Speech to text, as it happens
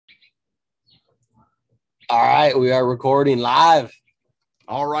All right, we are recording live.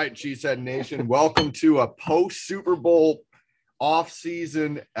 All right, Cheesehead Nation, welcome to a post-Super Bowl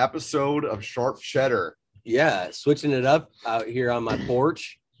off-season episode of Sharp Cheddar. Yeah, switching it up out here on my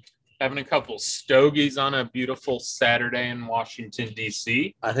porch. Having a couple stogies on a beautiful Saturday in Washington,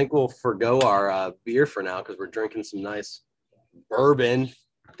 D.C. I think we'll forgo our beer for now because we're drinking some nice bourbon,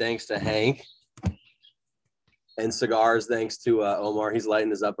 thanks to Hank, and cigars, thanks to Omar. He's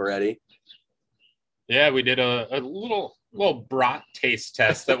lighting us up already. Yeah, we did a little brat taste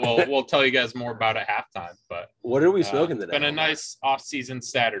test that we'll tell you guys more about at halftime. But what are we smoking today? It's been a nice off-season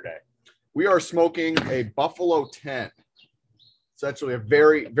Saturday. We are smoking a Buffalo 10. It's actually a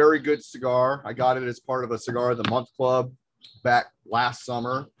very, very good cigar. I got it as part of a Cigar of the Month Club back last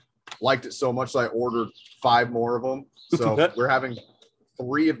summer. Liked it so much that I ordered 5 more of them. So we're having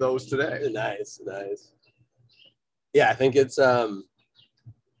 3 of those today. Nice. Yeah, I think it's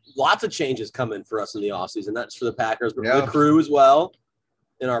lots of changes coming for us in the offseason, not just for the Packers, but for the crew as well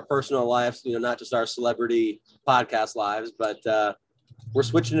in our personal lives, not just our celebrity podcast lives, but we're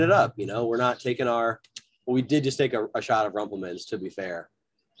switching it up. We're not taking we did just take a shot of Rumplemans, to be fair,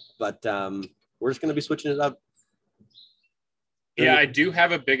 but we're just going to be switching it up. Yeah, I do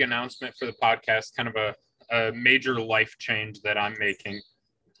have a big announcement for the podcast, kind of a major life change that I'm making.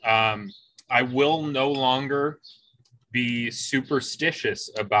 I will no longer be superstitious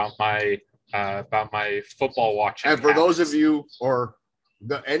about my football watching. And for those of you or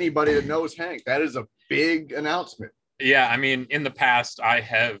anybody that knows Hank, that is a big announcement. Yeah, I mean, in the past, I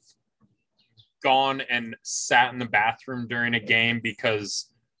have gone and sat in the bathroom during a game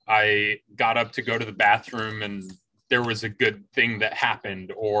because I got up to go to the bathroom and there was a good thing that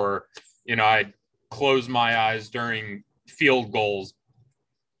happened, or I'd close my eyes during field goals.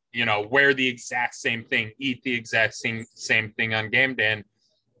 Wear the exact same thing, eat the exact same thing on game day. And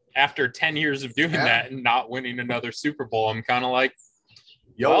after 10 years of doing that and not winning another Super Bowl, I'm kind of like,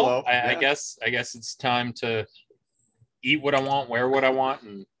 YOLO. I guess it's time to eat what I want, wear what I want,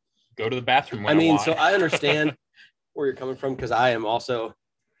 and go to the bathroom when I want. So I understand where you're coming from, because I am also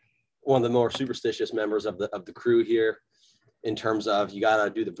one of the more superstitious members of the crew here, in terms of you got to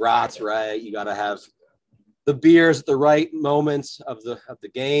do the brats right. You got to have the beers at the right moments of the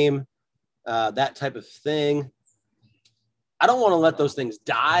game, that type of thing. I don't want to let those things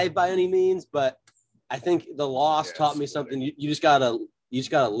die by any means, but I think the loss taught me something. You just gotta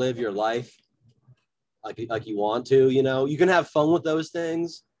live your life like you want to. You can have fun with those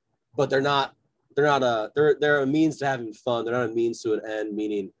things, but they're a means to having fun. They're not a means to an end,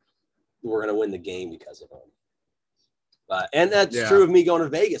 meaning we're gonna win the game because of them. And that's true of me going to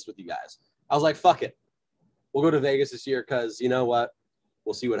Vegas with you guys. I was like, fuck it. We'll go to Vegas this year because you know what?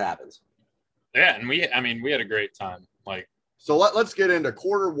 We'll see what happens. Yeah, and we had a great time. So let's get into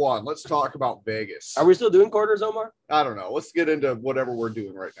quarter one. Let's talk about Vegas. Are we still doing quarters, Omar? I don't know. Let's get into whatever we're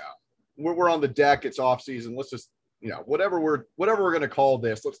doing right now. We're on the deck. It's off season. Let's just, whatever we're going to call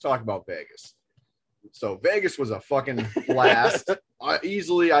this, let's talk about Vegas. So Vegas was a fucking blast.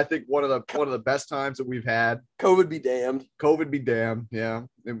 Easily, I think one of the best times that we've had. COVID be damned. Yeah.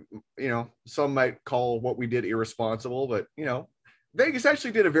 And, some might call what we did irresponsible, but Vegas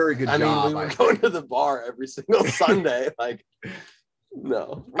actually did a very good job. I mean, we were going to the bar every single Sunday.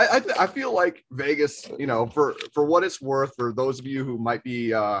 No. I feel like Vegas, for what it's worth, for those of you who might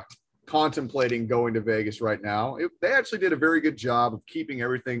be contemplating going to Vegas right now, they actually did a very good job of keeping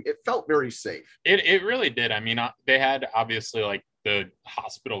everything. It felt very safe. It really did. I mean, they had obviously the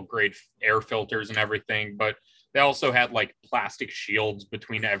hospital grade air filters and everything, but they also had plastic shields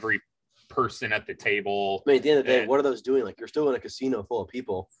between every person at the table. I mean, at the end of the day, what are those doing? You're still in a casino full of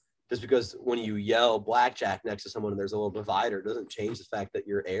people. Just because when you yell blackjack next to someone and there's a little divider doesn't change the fact that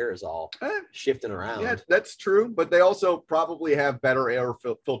your air is all shifting around. Yeah, that's true. But they also probably have better air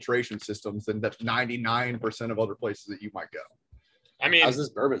filtration systems than that 99% of other places that you might go. I mean, how's this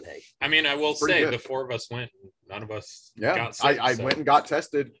bourbon take? I mean, I will say the 4 of us went. None of us got sick. I went and got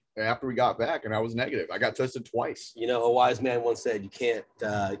tested after we got back, and I was negative. I got tested twice. A wise man once said, "You can't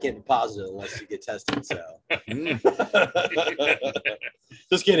be positive unless you get tested." So,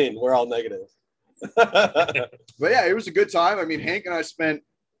 just kidding. We're all negative. But yeah, it was a good time. I mean, Hank and I spent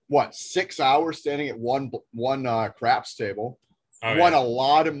 6 hours standing at one craps table. Won a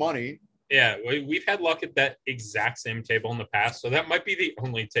lot of money. Yeah, we've had luck at that exact same table in the past, so that might be the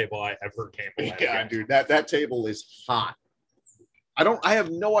only table I ever gambled at. Yeah, dude, that table is hot. I have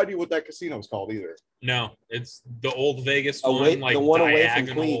no idea what that casino is called either. No, it's the old Vegas one, the one away from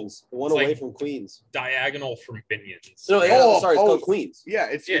Queens. The one away from Queens. Diagonal from Binions. No, it's called Queens. Yeah,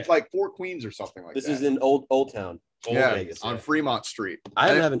 it's like Fort Queens or something like that. This is in Old Town. Vegas, on Fremont Street.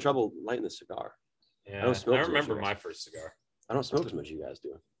 I'm having trouble lighting the cigar. Yeah, I don't smoke I as much remember as my you guys. first cigar. I don't smoke as much as you guys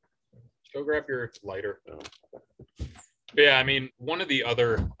do. Go grab your lighter. Oh. But yeah, I mean, one of the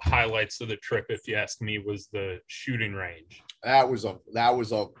other highlights of the trip, if you ask me, was the shooting range. That was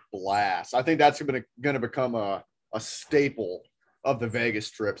a blast. I think that's gonna become a staple of the Vegas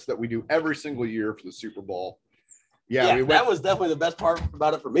trips that we do every single year for the Super Bowl. Yeah, we went. That was definitely the best part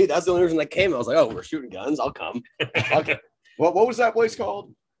about it for me. That's the only reason I came. I was like, oh, we're shooting guns. I'll come. What was that place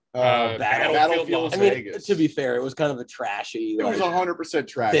called? Battlefield Las I mean, Vegas. to be fair, it was kind of a trashy It was 100%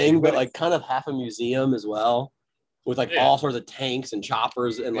 trash thing, but like kind of half a museum as well, with like Yeah. all sorts of tanks and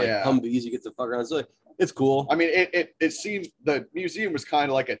choppers and like Yeah. Humvees. You get to fuck around. So it's cool. I mean, it seemed the museum was kind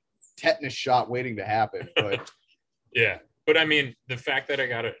of like a tetanus shot waiting to happen, but Yeah, but I mean, the fact that I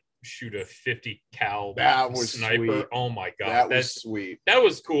got to shoot a 50 cal That was sniper, sweet. oh my god, that was sweet. that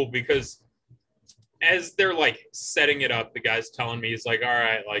was cool because as they're like setting it up, the guy's telling me, he's like, all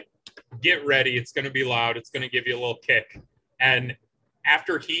right, like get ready, it's going to be loud, it's going to give you a little kick. And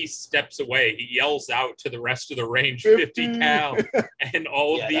after he steps away, he yells out to the rest of the range 50 cal, and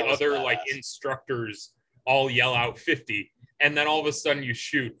all Yeah, of the that was other badass. like instructors all yell out 50. And then all of a sudden you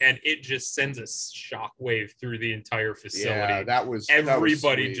shoot and it just sends a shockwave through the entire facility. Yeah, that was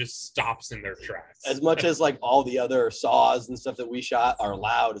Everybody sweet. just stops in their tracks. As much as like all the other saws and stuff that we shot are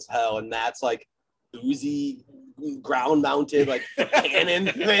loud as hell, and that's like Uzi ground mounted like cannon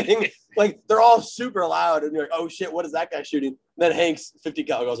thing. Like they're all super loud, and you're like, oh shit, what is that guy shooting? And then Hank's 50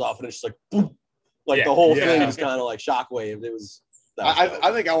 cal goes off, and it's just like boom, like Yeah. the whole Yeah. thing is kind of like shockwave. It was. That was dope.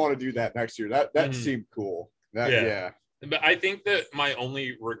 I think I want to do that next year. That Mhm. seemed cool. That, Yeah. yeah. But I think that my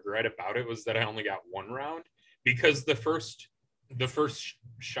only regret about it was that I only got one round, because the first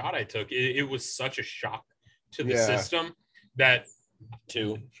shot I took, it was such a shock to the Yeah. system that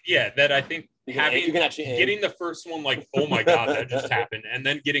Two. that I think You can actually aim. getting the first one like, oh my god, that just happened, and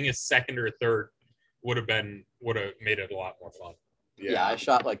then getting a second or third would have made it a lot more fun. Yeah, I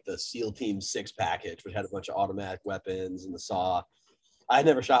shot like the SEAL Team 6 package, which had a bunch of automatic weapons and the saw. I had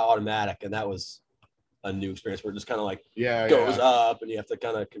never shot automatic, and that was a new experience where it just kind of like Yeah. goes up, and you have to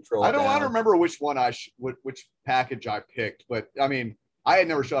kind of control. I don't down. remember which one which package I picked, but I mean, I had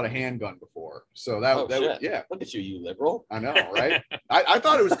never shot a handgun before, so that Oh, was, shit. yeah. Look at you, you liberal. I know, right? I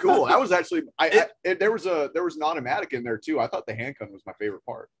thought it was cool. That was actually there was an automatic in there too. I thought the handgun was my favorite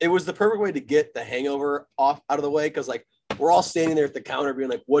part. It was the perfect way to get the hangover out of the way, because like we're all standing there at the counter being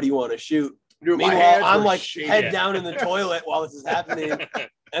like, what do you want to shoot? Dude, my Meanwhile, hands I'm were like shaking. head down in the toilet while this is happening.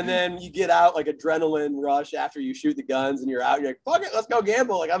 And then you get out like adrenaline rush after you shoot the guns, and you're out and you're like, fuck it, let's go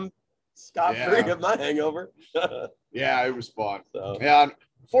gamble. Like I'm scot-free Yeah. of my hangover. Yeah, it was fun. So Yeah,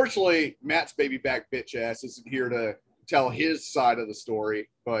 unfortunately, Matt's baby back bitch ass isn't here to tell his side of the story,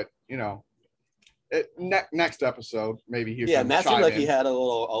 but you know, next episode maybe he yeah, can Matt seemed chime like in. he had a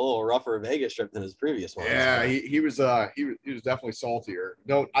little rougher Vegas trip than his previous one. Yeah, he was definitely saltier.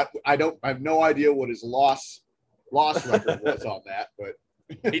 I have no idea what his loss record was on that, but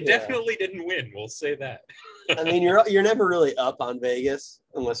He definitely didn't win. We'll say that. I mean, you're never really up on Vegas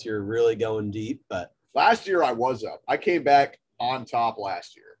unless you're really going deep. But last year I was up. I came back on top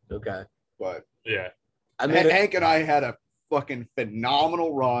last year, okay, but Yeah. I mean, Hank and I had a fucking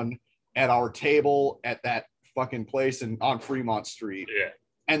phenomenal run at our table at that fucking place on Fremont Street. Yeah.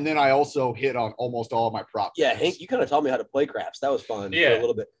 And then I also hit on almost all of my prop yeah, bets. Hank, you kind of taught me how to play craps. That was fun for Yeah. a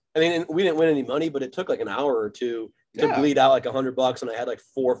little bit. I mean, and we didn't win any money, but it took like an hour or two to Yeah. bleed out like $100, and I had like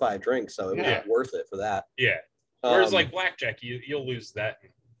 4 or 5 drinks, so it was Yeah. worth it for that. Yeah. Whereas Um, like blackjack, you'll lose that in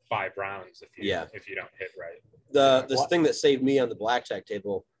 5 rounds if you don't hit right. the What? thing that saved me on the blackjack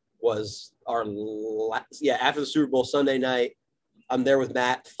table was after the Super Bowl Sunday night, I'm there with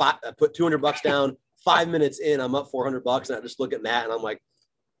Matt. I put $200 down. 5 minutes in, I'm up $400, and I just look at Matt and I'm like,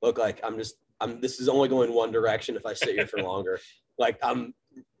 look, like this is only going one direction if I sit here for longer. Like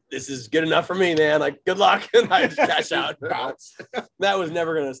this is good enough for me, man. Like good luck, and I just cash out. Bounce. Matt was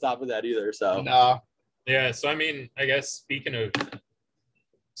never gonna stop with that either. So Nah. Yeah. So I mean, I guess speaking of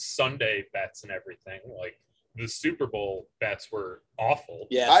Sunday bets and everything, like the Super Bowl bets were awful.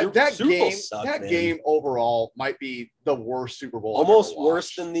 yeah, That Super Bowl game, sucked, man. game overall might be the worst Super Bowl. I've Almost ever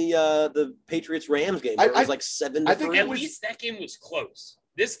worse watched. than the Patriots Rams game. Where it was like 7 to I think 3. At it was- least that game was close.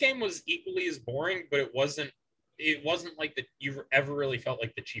 This game was equally as boring, but it wasn't like that you ever really felt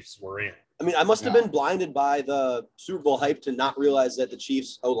like the Chiefs were in. I mean, I must have No. been blinded by the Super Bowl hype to not realize that the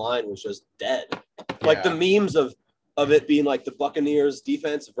Chiefs O-line was just dead. Like the memes of it being like the Buccaneers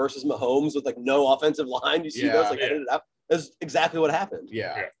defense versus Mahomes with like no offensive line. You see Yeah. those like Yeah. edited out. That's exactly what happened.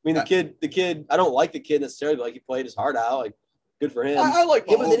 Yeah. Yeah. I mean, the kid. I don't like the kid necessarily, but like he played his heart out. Like good for him. I like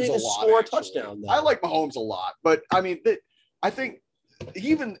Yeah, but they Mahomes didn't a even lot. score a actually. touchdown, though. I like Mahomes a lot, but I mean, I think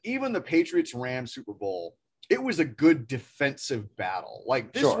even the Patriots Rams Super Bowl, it was a good defensive battle.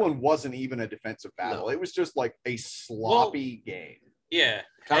 Like this one wasn't even a defensive battle. No. It was just like a sloppy game. Yeah.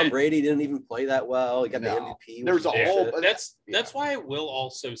 Tom Brady didn't even play that well. He got the MVP. There's a whole. That's why I will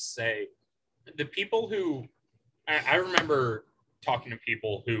also say the people who I remember talking to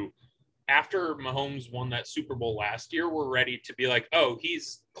people who, after Mahomes won that Super Bowl last year, were ready to be like, oh,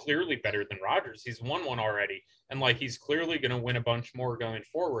 he's clearly better than Rodgers. He's won one already. And like, he's clearly going to win a bunch more going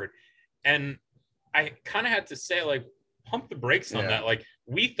forward. And I kind of had to say, like, pump the brakes on that. Like,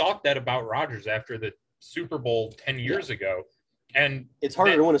 we thought that about Rodgers after the Super Bowl 10 years ago. And it's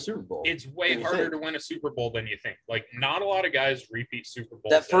harder to win a Super Bowl. It's way harder to win a Super Bowl than you think. Like, not a lot of guys repeat Super Bowls.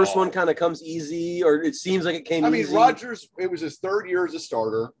 That first one kind of comes easy, or it seems like it came easy. I mean, Rodgers, it was his third year as a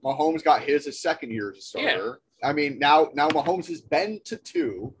starter. Mahomes got his second year as a starter. Yeah. I mean, now Mahomes has been to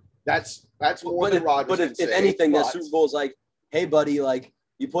 2. That's more than Rodgers. But if anything, that Super Bowl is like, hey, buddy, like,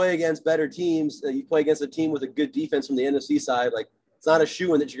 you play against better teams. You play against a team with a good defense from the NFC side. Like, it's not a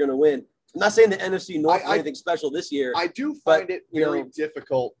shoo-in that you're going to win. I'm not saying the NFC North is anything special this year. I do find it very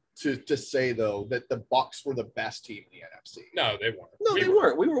difficult to say, though, that the Bucs were the best team in the NFC. No, they weren't. No, they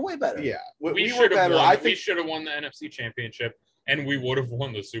weren't. We were way better. Yeah. We were better. I think we should have won the NFC Championship, and we would have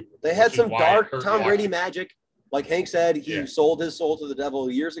won the Super Bowl. They had some dark Tom Brady magic. Like Hank said, he sold his soul to the devil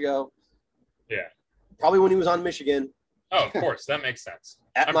years ago. Yeah. Probably when he was on Michigan. Oh, of course. That makes sense.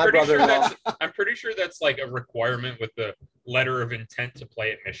 I'm pretty sure that's like a requirement with the letter of intent to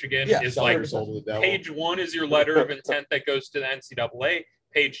play at Michigan. Yeah, is like page 1 is your letter of intent that goes to the NCAA.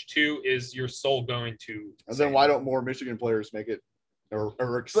 Page 2 is your soul going to. And then why don't more Michigan players make it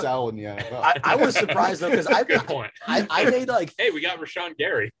or excel in the NFL? I was surprised though, because I made like, hey, we got Rashawn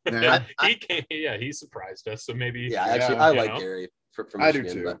Gary. Yeah. He came. Yeah, he surprised us. So maybe. Yeah, actually, I like Gary from Michigan. I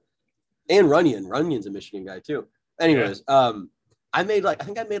do too. And Runyon's a Michigan guy too. Anyways, I made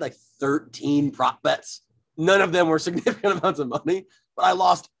like 13 prop bets. None of them were significant amounts of money, but I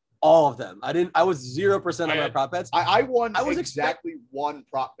lost all of them. I was 0% on my prop bets. I won. I was exactly one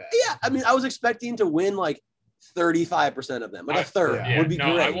prop bet. Yeah, I mean, I was expecting to win like 35% of them, like a third would be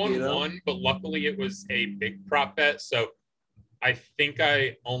great. I won one, but luckily it was a big prop bet, so I think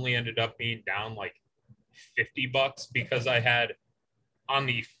I only ended up being down like $50 because I had. On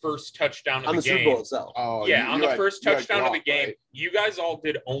the first touchdown of the game. Super Bowl itself. Oh, yeah, on the first touchdown of the game, right? You guys all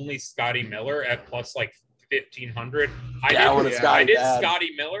did only Scotty Miller at plus like 1,500. I did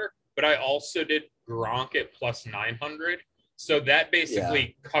Scotty Miller, but I also did Gronk at plus 900. So that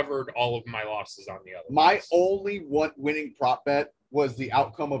basically covered all of my losses on the other. My only winning prop bet was the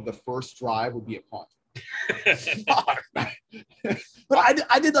outcome of the first drive would be a punt. But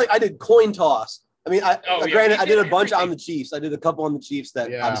I did coin toss. I mean, granted, I did a bunch on the Chiefs. I did a couple on the Chiefs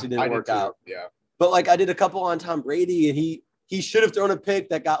that obviously didn't work out. Yeah. But like I did a couple on Tom Brady, and he should have thrown a pick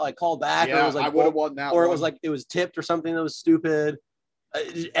that got like called back. Yeah, or it was like, I would have won that. Or it was like it was tipped or something that was stupid.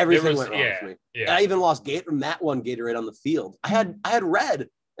 Everything went wrong for me. Yeah. And I even lost Matt won Gatorade on the field. I had red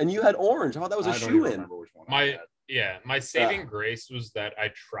and you had orange. I thought that was a shoe-in. My saving grace was that I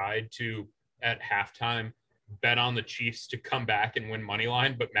tried to at halftime bet on the Chiefs to come back and win money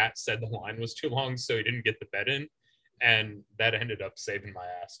line, but Matt said the line was too long, so he didn't get the bet in, and that ended up saving my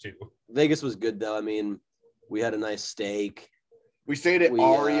ass too. Vegas was good though. I mean, we had a nice steak. We stayed at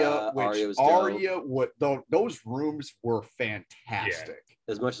Aria, those rooms were fantastic. Yeah.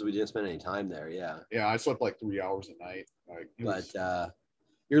 As much as we didn't spend any time there, yeah, I slept like 3 hours a night.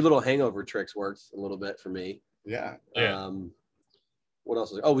 Your little hangover tricks worked a little bit for me. Yeah. What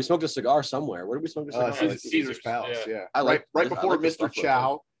else? We smoked a cigar somewhere. Where did we smoke a cigar? Caesar's Palace. Yeah. Right before Mr.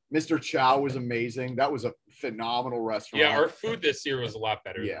 Chow. Mr. Chow was amazing. That was a phenomenal restaurant. Yeah, our food this year was a lot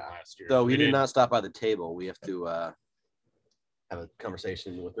better than last year. So we did not stop by the table. We have to have a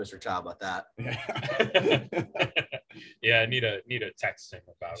conversation with Mr. Chow about that. Yeah, I need a text him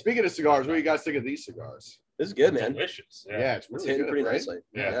about it. Speaking of cigars, what do you guys think of these cigars? This is good, man. Delicious. Yeah, it's really good, pretty right? nicely.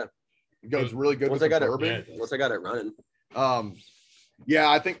 Yeah. It goes really good once with I got bourbon. Once I got it running.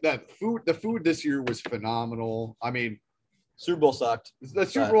 Yeah, I think that the food this year was phenomenal. I mean, Super Bowl sucked. The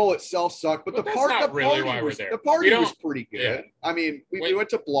Super Bowl itself sucked, but the party was pretty good. Yeah. I mean, we went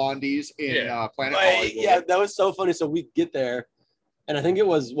to Blondie's in Planet Hollywood. Yeah, that was so funny. So we get there, and I think it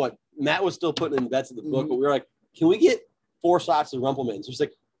was Matt was still putting in bets in the book, but we were like, can we get 4 shots of Rumplemans? He's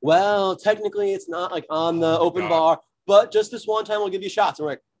like, well, technically it's not like on the open bar, but just this one time we'll give you shots. And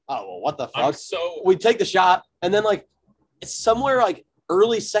we're like, oh, well, what the fuck? We take the shot, and then it's somewhere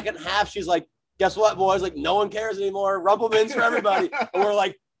early second half, she's like, guess what, boys? Like, no one cares anymore. Rumplemans for everybody. And we're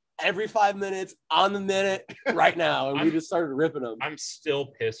like, every 5 minutes, on the minute, right now. And we just started ripping them. I'm still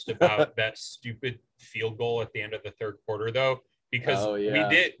pissed about that stupid field goal at the end of the third quarter, though, because Oh, yeah.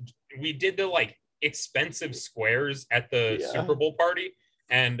 we did the like expensive squares at the Yeah. Super Bowl party,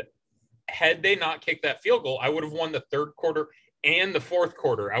 and had they not kicked that field goal, I would have won the third quarter and the fourth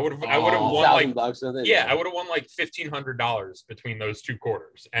quarter. I would have won like $1,000, I think. yeah, I would have won like $1,500 between those two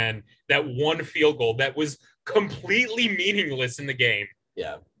quarters. And that one field goal that was completely meaningless in the game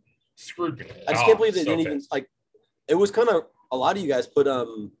Yeah. screwed me. I just can't believe they so didn't even pissed. like. It was kind of a lot of you guys put. I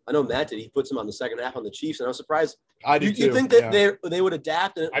know Matt did. He put some on the second half on the Chiefs, and I was surprised. I You do too. think that they would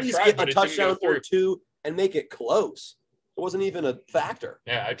adapt and I at least tried, get but a it didn't go touchdown or through. two and make it close? It wasn't even a factor.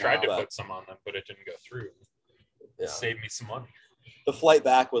 Yeah, I tried to But- put some on them, but it didn't go through. Yeah. It saved me some money. The flight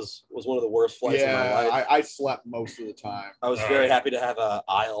back was one of the worst flights of my Yeah, life. I slept most of the time. I was All very right. happy to have a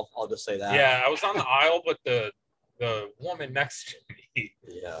aisle. I'll just say that. Yeah, I was on the aisle, but the woman next to me,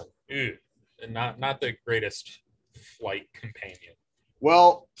 Yeah. ew, and not the greatest flight companion.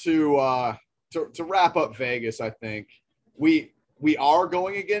 Well, to wrap up Vegas, I think we are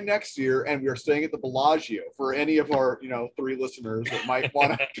going again next year, and we are staying at the Bellagio for any of our 3 listeners that might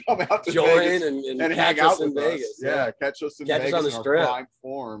want to come out to Join Vegas and and catch hang out us in with Vegas. us. Yeah, catch us in Catch us Vegas on the in our Strip. prime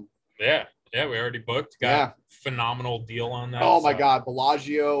form. Yeah, we already booked. Got phenomenal deal on that. Oh my so. God,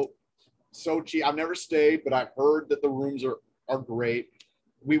 Bellagio, so cheap. I've never stayed, but I've heard that the rooms are great.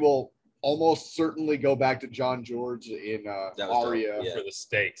 We will almost certainly go back to John George in That was dope. Aria. Yeah. For the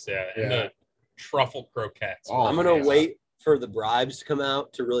steaks, and Yeah. the truffle croquettes. Oh, I'm gonna yeah. wait for the bribes to come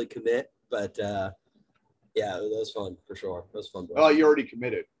out to really commit, but yeah, that was fun for sure. It was fun. Bro. Oh, you already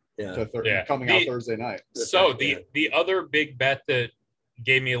committed Yeah. to Yeah. coming out Thursday night. That's So right, the other big bet that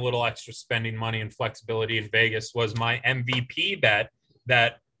gave me a little extra spending money and flexibility in Vegas was my MVP bet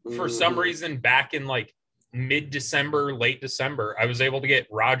that for some Mhm. reason back in like mid-December, late December, I was able to get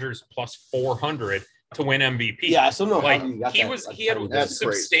Rodgers plus 400 to win MVP. Yeah, I still don't know Like how you got he that. was Like, he had how you did That's it.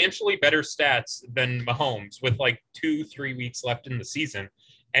 crazy. substantially better stats than Mahomes with like 2-3 weeks left in the season,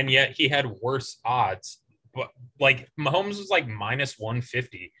 and yet he had worse odds. But like Mahomes was like minus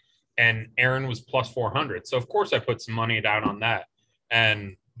 150 and Aaron was plus 400. So of course I put some money down on that.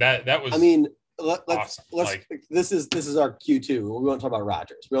 And that was I mean, let's awesome. Like- this is our Q2. We want to talk about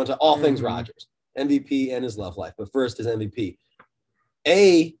Rodgers. We want to talk all things Mhm. Rodgers, MVP and his love life. But first, his MVP.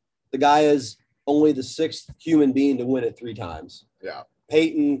 The guy is only the 6th human being to win it 3 times. Yeah.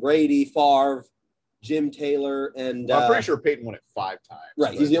 Peyton, Brady, Favre, Jim Taylor, and I'm pretty sure Peyton won it 5 times.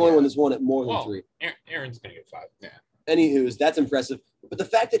 right. but He's the only yeah. one that's won it more than Well, 3. Aaron's gonna get 5. Yeah. Anywho's, that's impressive. But the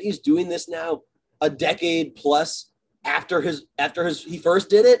fact that he's doing this now a decade plus after he first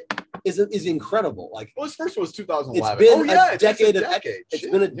did it is incredible. Like Well, his first one was 2011. It's been oh, yeah, a it's been decade of decade. it's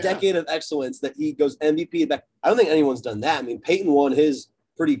Shit, been a yeah. decade of excellence that he goes MVP back. I don't think anyone's done that. I mean, Peyton won his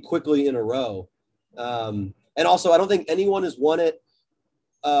pretty quickly in a row. And also I don't think anyone has won it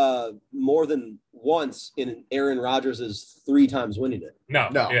more than once in Aaron Rodgers' 3 times winning it. No,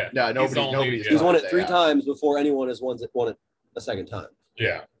 No, nobody's He's done won it, it 3 yeah. times before anyone has won it a second time.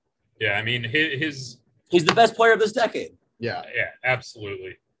 Yeah. I mean, his He's the best player of this decade. Yeah. yeah,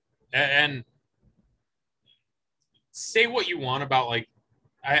 absolutely. And say what you want about like,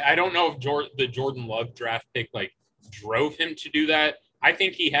 I don't know if the Jordan Love draft pick like drove him to do that. I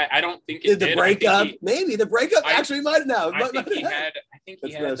think he had. I don't think it The did. breakup, maybe the breakup I- actually might now. I think he had. I think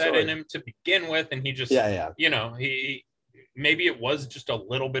he That's had another that story. in him to begin with, and he just, Yeah. he maybe it was just a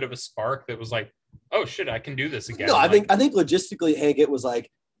little bit of a spark that was like, oh shit, I can do this again. No, I Like, think logistically, Hank, it was like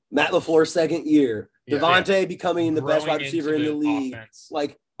Matt LaFleur's second year, Yeah. Devontae becoming the best growing wide receiver in into the league. offense.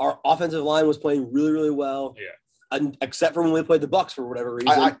 Like our offensive line was playing really, really well. Yeah. And except for when we played the Bucks for whatever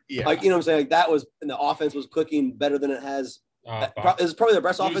reason. Yeah. Like, you know what I'm saying? Like that was, and the offense was clicking better than it has. It's probably the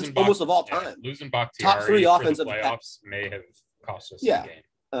best offense losing almost of all Yeah, time. losing Bakhtiari Top 3 for offensive the playoffs may have cost us Yeah. the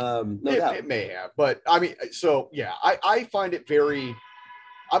game. No doubt. It may have, but I mean, so yeah, I find it very.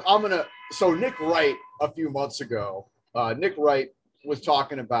 I'm gonna. So Nick Wright a few months ago, Nick Wright was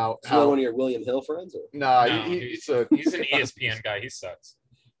talking about Is he one how. of your William Hill friends? Or? Nah, No, he's he's an ESPN guy. He sucks.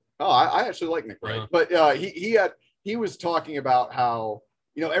 Oh, I actually like Nick Wright, Uh-huh. but he was talking about how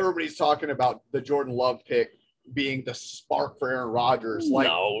everybody's talking about the Jordan Love pick being the spark for Aaron Rodgers, like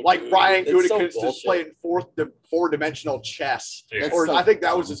dude. Brian It's so Gutekunst is bullshit. playing four-dimensional chess. Yeah. That's Or so I think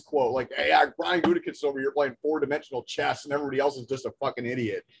that was dumb. his quote, like, "Hey, Brian Gutekunst over here playing 4-dimensional chess, and everybody else is just a fucking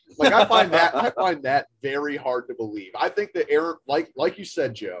idiot." Like I find that very hard to believe. I think that Aaron, like you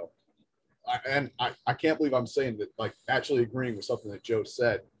said, Joe, I can't believe I'm saying that, like actually agreeing with something that Joe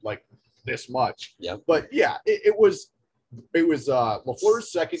said, like this much. Yeah. But yeah, it was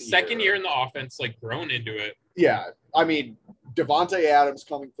LaFleur's second Year in the offense, like grown into it. Yeah, I mean Devontae Adams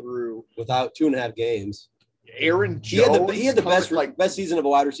coming through, Without 2.5 games. Aaron He had Jones. the best coming, best season of a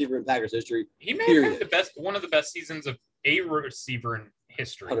wide receiver in Packers history. He may Period. have had one of the best seasons of a receiver in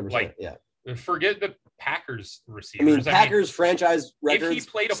history. 100%. Like, yeah. forget the Packers I receivers. mean, Packers franchise if he records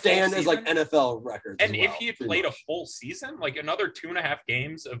played a full stand as like season- NFL records. and as if well, he had pretty played a much. full season, like another 2.5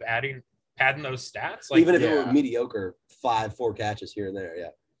 games of padding those stats, like Even if it were yeah. mediocre, 4 catches here and there, yeah,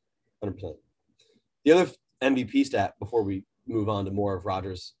 100%. The other MVP stat before we move on to more of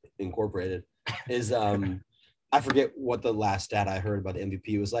Rodgers Incorporated is I forget what the last stat I heard about the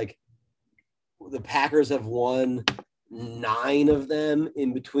MVP was. Like the Packers have won 9 of them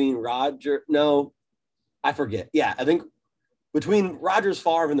in between Rodgers. No, I forget. Yeah, I think between Rodgers,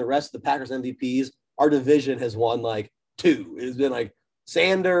 Favre, and the rest of the Packers MVPs, our division has won like 2. It's been like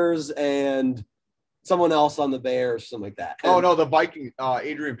Sanders and someone else on the Bears, something like that. Oh And no, the Viking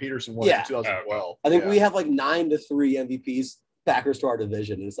Adrian Peterson won Yeah. in 2012. I think Yeah. we have like 9-3 MVPs Packers to our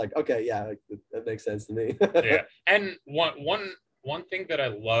division. And it's like, okay, yeah, like, that makes sense to me. yeah. And one thing that I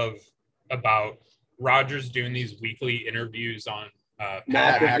love about Rodgers doing these weekly interviews on Pat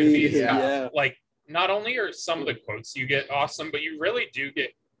McAfee, McAfee's, yeah. like not only are some of the quotes you get awesome, but you really do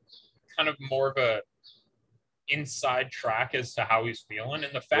get kind of more of a inside track as to how he's feeling.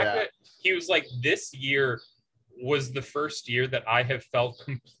 And the fact Yeah. that he was like, this year was the first year that I have felt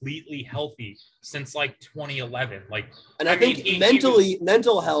completely healthy since like 2011. Like, And I, I mean, think he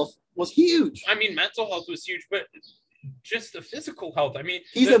mental health was huge. I mean, mental health was huge, but just the physical health. I mean,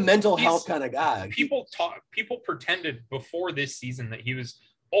 He's a mental he's- health kind of guy. people pretended before this season that he was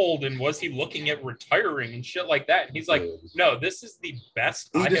old and was he looking at retiring and shit like that. And he's like, no, this is the best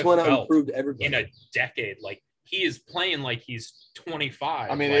He I just have went out and felt proved to everybody. in a decade. Like, he is playing like he's 25.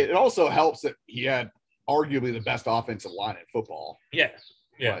 I mean, like, it also helps that he had arguably the best offensive line in football. yeah,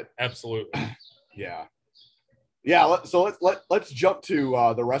 But- absolutely. Yeah. So let's jump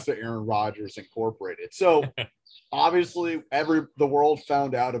to the rest of Aaron Rodgers Incorporated. So obviously, the world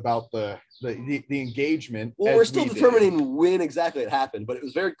found out about the engagement. Well, as we're still we did. determining when exactly it happened, but it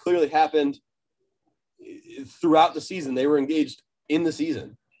was very clearly happened throughout the season. They were engaged in the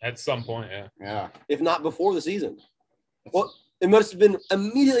season, At some point, yeah. Yeah. if not before the season. Well, it must have been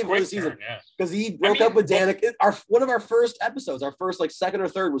immediately before Quick the season turn, yeah. because he broke mean, up with Danica. One of our first episodes, our first like second or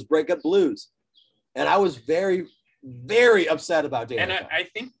third, was Breakup Blues, and I was very, very upset about Danica. And I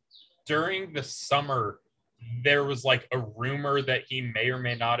think during the summer, there was like a rumor that he may or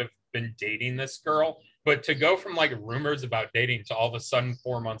may not have been dating this girl. But to go from like rumors about dating to all of a sudden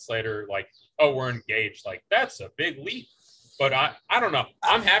 4 months later, like, oh, we're engaged, like that's a big leap. But I don't know.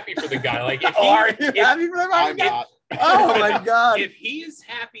 I'm happy for the guy. Like, if he, Are you if, happy for him? I'm not. Oh my god! if he is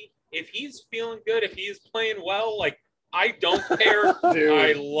happy, if he's feeling good, if he is playing well, like, I don't care. Dude.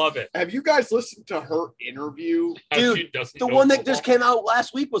 I love it. Have you guys listened to her interview? How Dude, she doesn't The know one that football. just came out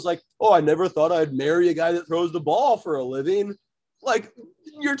last week was like, oh, I never thought I'd marry a guy that throws the ball for a living. Like,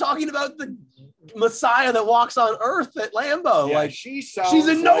 you're talking about the Messiah that walks on earth at Lambeau. Yeah, Like, she sounds she's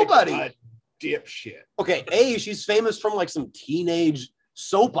a nobody. Like a dipshit. okay, she's famous from like some teenage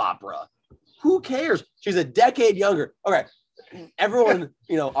soap opera. Who cares? She's a decade younger. Okay, everyone,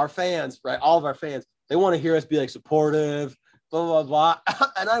 our fans, right? All of our fans, they want to hear us be like supportive, blah, blah, blah.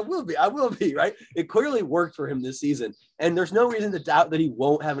 And I will be, right? It clearly worked for him this season. And there's no reason to doubt that he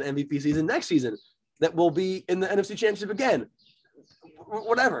won't have an MVP season next season that will be in the NFC Championship again.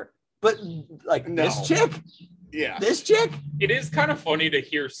 Whatever. But like No. this chick, Yeah. It is kind of funny to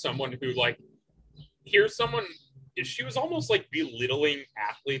hear someone who she was almost like belittling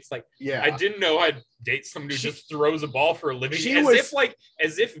athletes. Like, Yeah. I didn't know I'd date someone who She- just throws a ball for a living. She As was-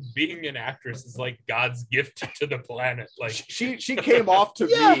 if being an actress is like God's gift to the planet. Like, she came off to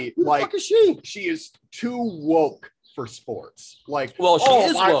yeah, me who the like fuck is she? she is too woke for sports. Like, Well, she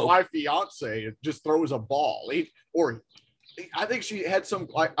is woke. my fiance just throws a ball. I think she had some.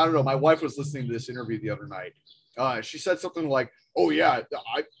 I don't know. My wife was listening to this interview the other night. She said something like, "Oh yeah,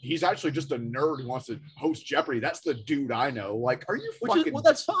 he's actually just a nerd who wants to host Jeopardy. That's the dude I know." Like, are you Which fucking? is, well,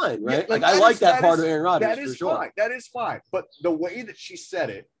 that's fine, right? Yeah, like I that like is- that part is- of Aaron Rodgers that for is sure. fine. That is fine. But the way that she said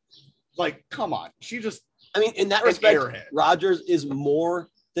it, like, come on, she just I mean, in that an respect, airhead. Rodgers is more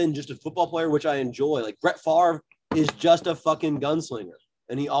than just a football player, which I enjoy. Like Brett Favre is just a fucking gunslinger,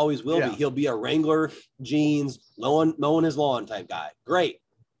 and he always will Yeah. be. He'll be a Wrangler, jeans, mowing his lawn type guy. Great,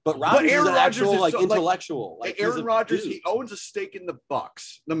 but Rodgers is Aaron an Rodgers actual is like so- like, intellectual. Like he's Aaron a Rodgers. dude. He owns a stake in the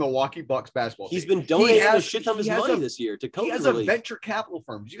Bucks, the Milwaukee Bucks basketball He's team. been donating a has- shit ton of his he has money a- this year to He COVID has a relief. venture capital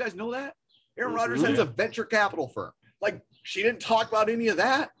firm. Did you guys know that? Aaron Rodgers Mhm. has a venture capital firm. Like, she didn't talk about any of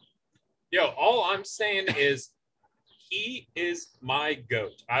that. yo, all I'm saying is he is my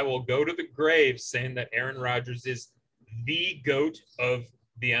GOAT. I will go to the grave saying that Aaron Rodgers is the GOAT of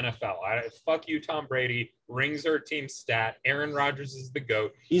the NFL. Fuck you, Tom Brady. Rings are a team stat. Aaron Rodgers is the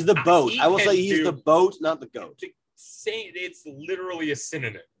GOAT. He's the boat. He I will can say he's do- the boat, not the goat. it's literally a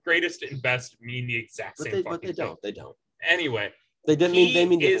synonym. Greatest and best mean the exact same fucking But they thing. don't. They don't. Anyway, They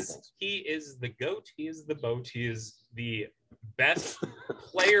mean different things. he is the GOAT. He is the boat. He is the best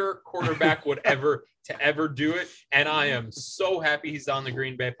player quarterback would ever do it. And I am so happy he's on the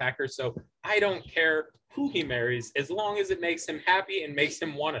Green Bay Packers. So I don't care who he marries, as long as it makes him happy and makes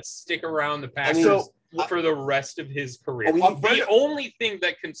him want to stick around the Packers for the rest of his career. The only thing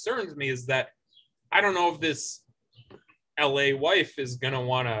that concerns me is that I don't know if this LA wife is going to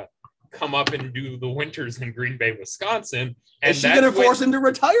want to come up and do the winters in Green Bay, Wisconsin. And is she going to force him to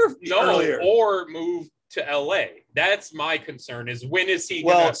retire earlier? Or move to LA? That's my concern. Is when is he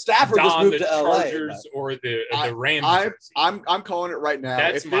going to Stafford just moved to Chargers LA, or the Rams? I'm calling it right now.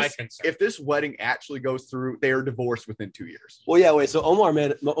 That's my concern. If this wedding actually goes through, they are divorced within 2 years. Well, yeah. Wait. So Omar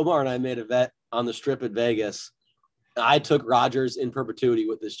and I made a bet on the Strip at Vegas. I took Rodgers in perpetuity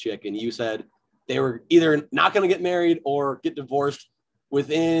with this chick, and you said they were either not going to get married or get divorced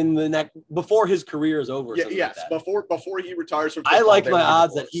within the next before his career is over. Yes, like before he retires from football, I like my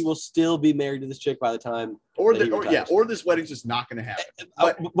odds that he will still be married to this chick by the time or this wedding's just not going to happen.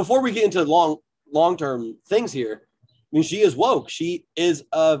 But before we get into long-term things here, I mean, she is woke. She is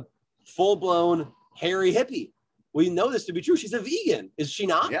a full-blown hairy hippie. We know this to be true. She's a vegan, is she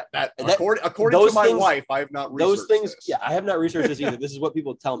not? Yeah, according to my wife, I have not researched those things. This. Yeah, I have not researched this either. This is what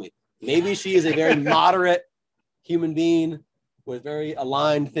people tell me. Maybe she is a very moderate human being with very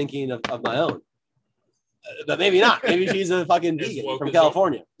aligned thinking of my own. But maybe not. Maybe she's a fucking vegan from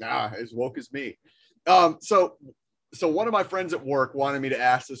California. Nah, as woke as me. So one of my friends at work wanted me to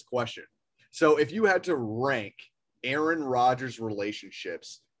ask this question. So if you had to rank Aaron Rodgers'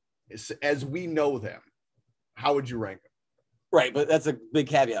 relationships as we know them, how would you rank them? Right, but that's a big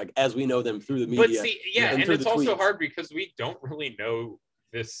caveat. Like, as we know them through the media. But see, and it's also hard because we don't really know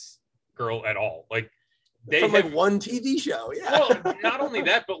this girl at all. Like, they from like one TV show. Yeah. Well, not only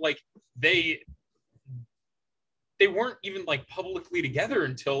that, but like they weren't even like publicly together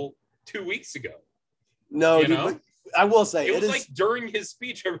until 2 weeks ago. No, dude, I will say it was like during his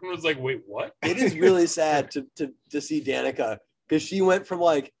speech, everyone was like, "Wait, what?" It is really sad to see Danica, because she went from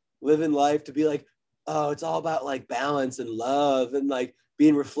like living life to be like, oh, it's all about like balance and love and like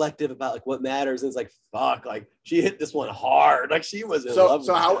being reflective about like what matters. And it's like, fuck, like she hit this one hard. Like she was in love.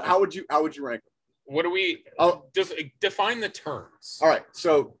 So how would you rank them? What do we just define the terms? All right.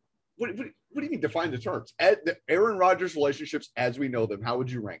 So what do you mean define the terms? Aaron Rodgers relationships as we know them, how would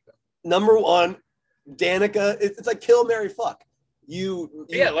you rank them? Number one, Danica, it's like kill, marry, fuck.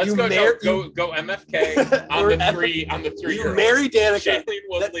 Let's go MFK on the three. You marry Danica. Shailene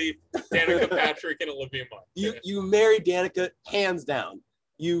Woodley, Danica Patrick, and Olivia Munn. You marry Danica hands down.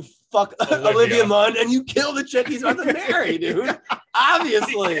 You fuck Olivia Munn and you kill the chick he's about to marry, dude.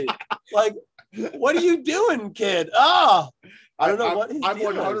 Obviously. Like, what are you doing, kid? I don't know what I'm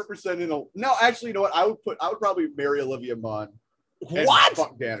 100% in a. No, actually, you know what? I would probably marry Olivia Munn. What?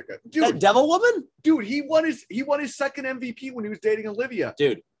 Fuck Danica, dude. That devil woman, dude. He won his second MVP when he was dating Olivia.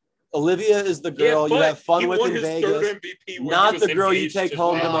 Dude, Olivia is the girl you have fun with in Vegas. Not the girl you take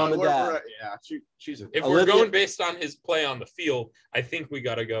home to mom and dad. She's. If we're going based on his play on the field, I think we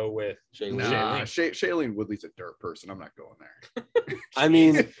got to go with Shailene. Shailene Woodley's a dirt person. I'm not going there. I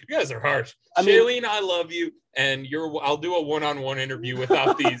mean, you guys are harsh. Shailene, I love you, and I'll do a one-on-one interview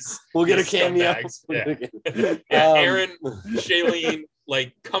without these. We'll get a cameo. Aaron, Shailene,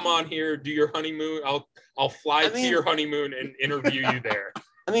 like, come on here, do your honeymoon. I'll fly to your honeymoon and interview you there.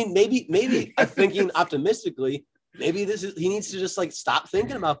 I mean, maybe I'm thinking optimistically, maybe he needs to just like stop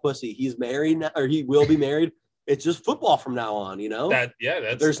thinking about pussy. He's married now, or he will be married. It's just football from now on, you know?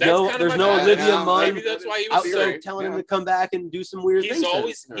 There's no Olivia Munn. Maybe that's why he was telling him to come back and do some weird things.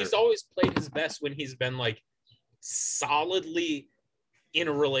 He's always played his best when he's been like solidly in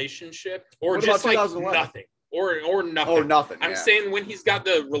a relationship or just like nothing. Or nothing. Oh, nothing. I'm saying when he's got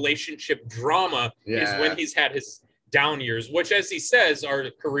the relationship drama is when he's had his down years, which, as he says, are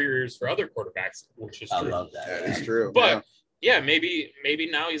career years for other quarterbacks, which is true. I love that. That is true. But maybe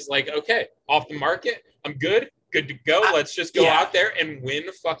now he's like, okay, off the market, I'm good to go. Let's just go out there and win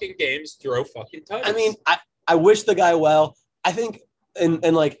fucking games, throw fucking titles. I mean, I wish the guy well. I think, and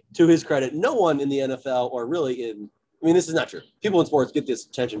like to his credit, no one in the NFL or really this is not true. People in sports get this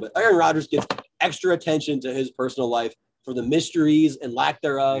attention, but Aaron Rodgers gets extra attention to his personal life for the mysteries and lack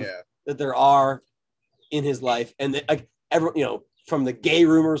thereof that there are in his life. And like everyone, from the gay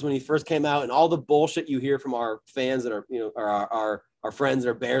rumors when he first came out and all the bullshit you hear from our fans that are, our friends that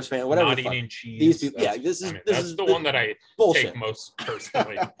are Bears fans, whatever. Not eating cheese. These people, this is the one that I take most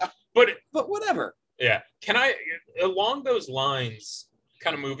personally. but whatever. Yeah. Can I, along those lines,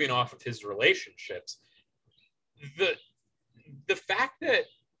 kind of moving off of his relationships, the fact that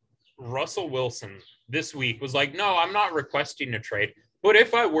Russell Wilson this week was like, no, I'm not requesting a trade. But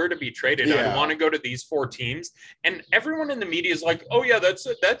if I were to be traded, I'd want to go to these 4 teams. And everyone in the media is like, oh, yeah, that's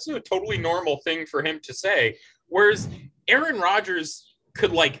a totally normal thing for him to say. Whereas Aaron Rodgers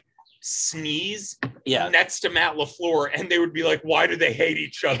could like sneeze next to Matt LaFleur and they would be like, why do they hate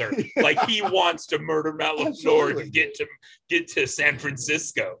each other? Like he wants to murder Matt LaFleur to get to San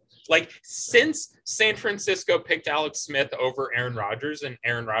Francisco. Like since San Francisco picked Alex Smith over Aaron Rodgers and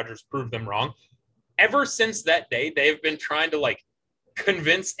Aaron Rodgers proved them wrong, ever since that day, they've been trying to like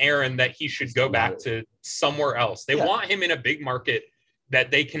convince Aaron that he should go back to somewhere else. They want him in a big market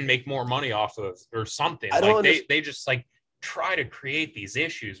that they can make more money off of or something. Like they just like try to create these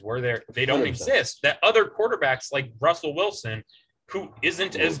issues where they don't 100%. exist. That other quarterbacks like Russell Wilson, who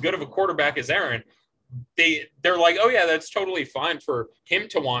isn't as good of a quarterback as Aaron, they're like, oh yeah, that's totally fine for him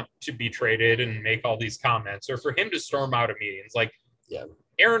to want to be traded and make all these comments or for him to storm out of meetings. Like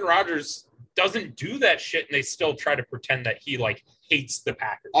Aaron Rodgers doesn't do that shit and they still try to pretend that he like hates the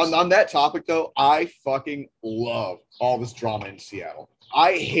Packers. On that topic though, I fucking love all this drama in Seattle.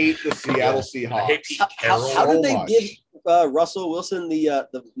 I hate the Seattle Seahawks. I hate Pete Carroll. How did they much. give Russell Wilson the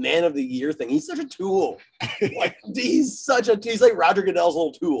man of the year thing? He's such a tool. Like he's like Roger Goodell's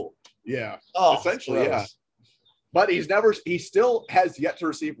little tool. Yeah. Oh, essentially, yeah. But he still has yet to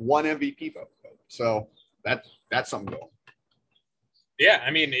receive one MVP vote. So that's something cool. Yeah,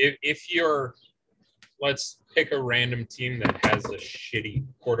 I mean, if you're, let's pick a random team that has a shitty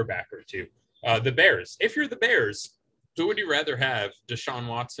quarterback or two. The Bears. If you're the Bears, who would you rather have, Deshaun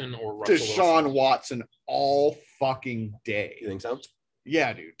Watson or Russell Deshaun Watson all fucking day. You think so?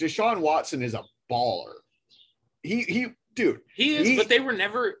 Yeah, dude. Deshaun Watson is a baller. He is,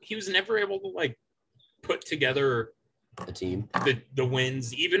 he was never able to like put together a team, the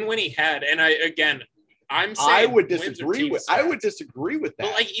wins, even when he had, and I'm saying I would disagree with that.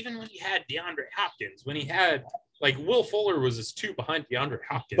 But like even when he had DeAndre Hopkins, when he had like Will Fuller was his 2 behind DeAndre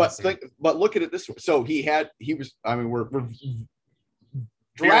Hopkins. But look at it this way. So we're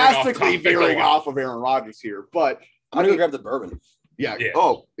drastically veering off of Aaron Rodgers here. But I'm gonna go grab the bourbon. Yeah.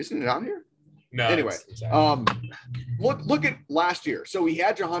 Oh, isn't it on here? No. Anyway, look at last year. So he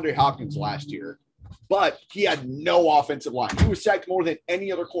had DeAndre Hopkins last year, but he had no offensive line. He was sacked more than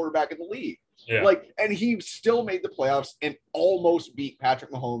any other quarterback in the league. Yeah. And he still made the playoffs and almost beat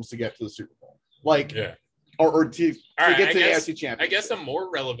Patrick Mahomes to get to the Super Bowl. Or to get to the AFC Championship. I guess a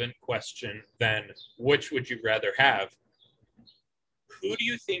more relevant question than which would you rather have? Who do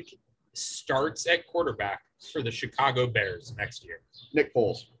you think starts at quarterback for the Chicago Bears next year? Nick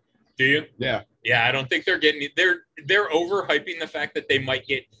Foles. Do you? Yeah. Yeah, I don't think they're overhyping the fact that they might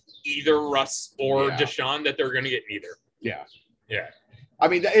get either Russ or Deshaun, that they're going to get neither. Yeah. Yeah. I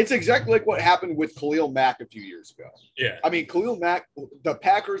mean, it's exactly like what happened with Khalil Mack a few years ago. Yeah. I mean, Khalil Mack, the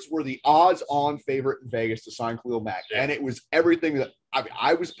Packers were the odds-on favorite in Vegas to sign Khalil Mack. Yeah. And it was everything that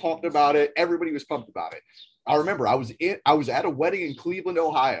I was pumped about it. Everybody was pumped about it. I remember I was at a wedding in Cleveland,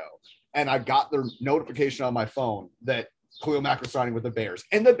 Ohio, and I got the notification on my phone that Khalil Mack was signing with the Bears.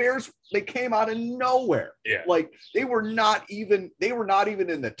 And the Bears, they came out of nowhere. Yeah. Like they were not even in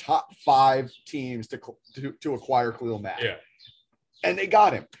the top 5 teams to acquire Khalil Mack. Yeah. And they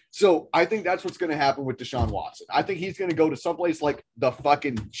got him. So I think that's what's going to happen with Deshaun Watson. I think he's going to go to someplace like the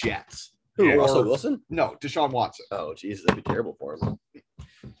fucking Jets. Who? Russell Wilson? No, Deshaun Watson. Oh, Jesus, that'd be terrible for him.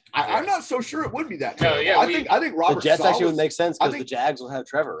 I'm not so sure it would be that. No, yeah, I think Robert. The Jets Saleh, actually would make sense because the Jags will have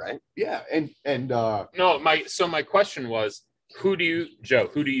Trevor, right? Yeah, and no, my question was, who do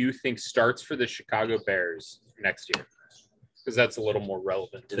you think starts for the Chicago Bears next year? Because that's a little more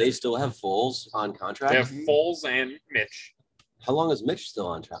relevant. Do they still have Foles on contract? They have Foles and Mitch. How long is Mitch still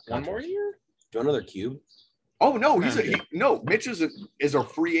on track? 1 more year? Do another cube? Oh no, Mitch is a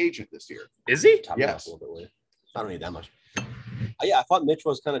free agent this year. Is he? Yes. A little bit later. I don't need that much. Yeah, I thought Mitch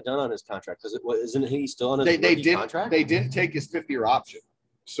was kind of done on his contract because isn't he still on his contract? They didn't take his 5th-year option,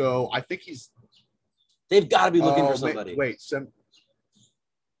 so I think they've got to be looking for somebody. I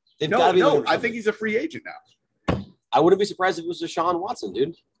think he's a free agent now. I wouldn't be surprised if it was Deshaun Watson,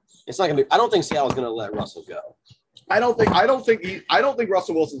 dude. It's not gonna be. I don't think Seattle's gonna let Russell go. I don't think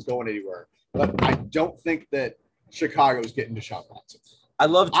Russell Wilson's going anywhere, but I don't think that Chicago's getting Deshaun Watson. I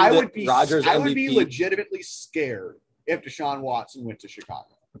would be legitimately scared if Deshaun Watson went to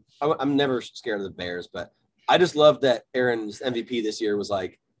Chicago. I'm never scared of the Bears, but I just love that Aaron's MVP this year was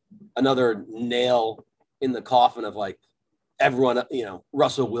like another nail in the coffin of like everyone,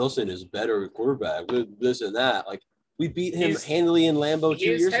 Russell Wilson is a better quarterback with this and that. Like we beat him handily in Lambeau 2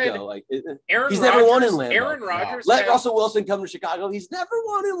 years ago. Like he's never won in Lambeau. Aaron Rodgers let Russell Wilson come to Chicago. He's never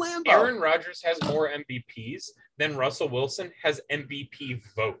won in Lambeau. Aaron Rodgers has more MVPs then Russell Wilson has MVP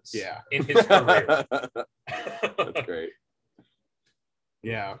votes Yeah. in his career. That's great.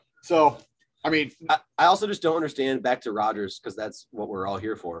 Yeah. So, I mean, I also just don't understand, back to Rodgers, because that's what we're all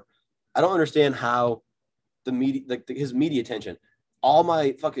here for. I don't understand how the media, like his media attention, all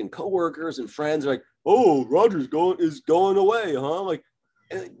my fucking coworkers and friends are like, oh, Rodgers is going away, huh? Like,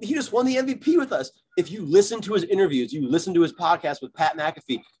 and he just won the MVP with us. If you listen to his interviews, you listen to his podcast with Pat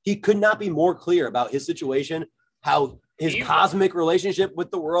McAfee, he could not be more clear about his situation, how his cosmic relationship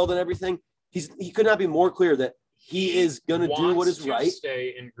with the world and everything. He could not be more clear that he is going to do what is right.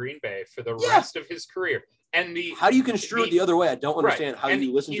 Stay in Green Bay for the rest of his career. And how do you construe it the other way? I don't understand how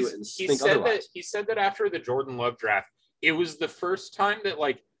you listen to it and think otherwise. He said that after the Jordan Love draft, it was the first time that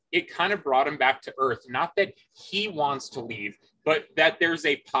like it kind of brought him back to earth. Not that he wants to leave, but that there's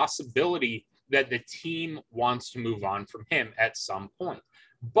a possibility that the team wants to move on from him at some point.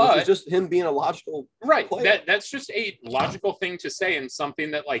 But it's just him being a logical player. That's just a logical thing to say, and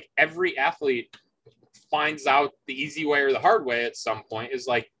something that like every athlete finds out the easy way or the hard way at some point is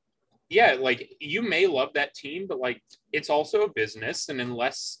like, yeah, like you may love that team, but like it's also a business, and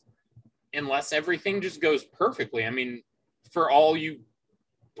unless everything just goes perfectly, I mean, for all you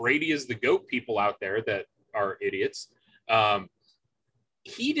Brady is the GOAT people out there that are idiots,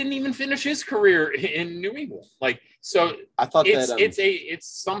 he didn't even finish his career in New England. Like, so I thought it's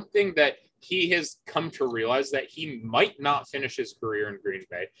something that he has come to realize, that he might not finish his career in Green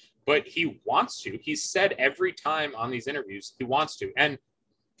Bay, but he wants to. He's said every time on these interviews he wants to. And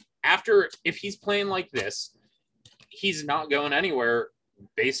if he's playing like this, he's not going anywhere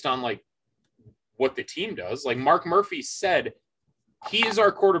based on like what the team does. Like Mark Murphy said, he is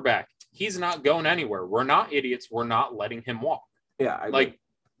our quarterback. He's not going anywhere. We're not idiots. We're not letting him walk. Yeah. Like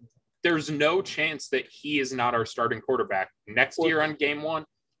there's no chance that he is not our starting quarterback next year on game one.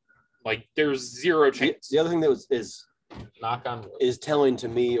 Like there's zero chance. The other thing that is knock on wood, is telling to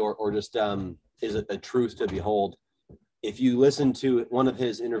me, or just is a truth to behold. If you listen to one of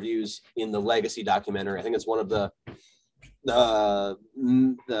his interviews in the Legacy documentary, I think it's one of the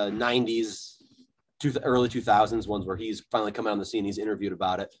 90s, early 2000s ones where he's finally come out on the scene. He's interviewed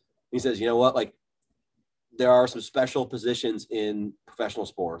about it. He says, you know what, like there are some special positions in professional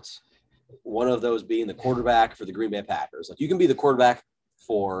sports. One of those being the quarterback for the Green Bay Packers. Like you can be the quarterback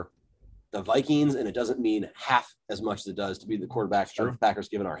for the Vikings, and it doesn't mean half as much as it does to be the quarterback for the Packers,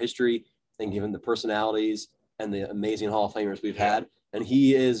 given our history and given the personalities and the amazing Hall of Famers we've had. And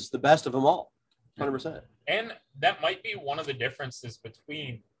he is the best of them all, 100%. And that might be one of the differences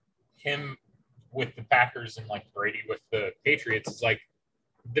between him with the Packers and like Brady with the Patriots. Is like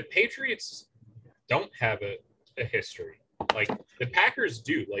the Patriots don't have a history. Like the Packers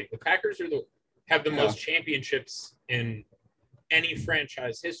do. Like the Packers have the most championships in any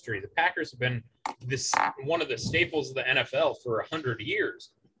franchise history. The Packers have been one of the staples of the NFL for 100 years.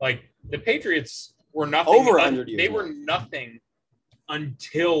 Like the Patriots were nothing over 100 years. They were nothing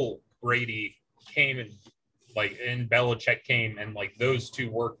until Brady came and Belichick came, and like those two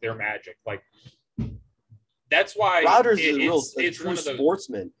worked their magic. Like that's why Rodgers is a true one of those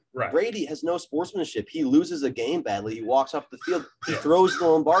sportsman. Right. Brady has no sportsmanship. He loses a game badly. He walks off the field. He throws the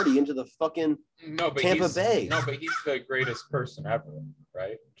Lombardi into the fucking Tampa Bay. No, but he's the greatest person ever,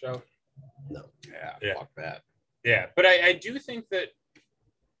 right, Joe? No. Yeah. Fuck that. Yeah, but I do think that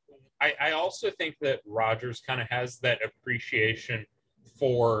I also think that Rodgers kind of has that appreciation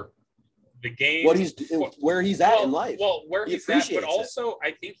for the game, where he's at in life. Well, where he's at, but also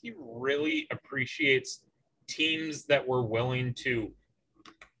I think he really appreciates teams that were willing to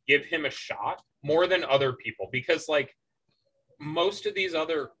give him a shot more than other people, because like most of these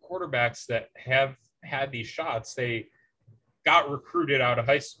other quarterbacks that have had these shots, they got recruited out of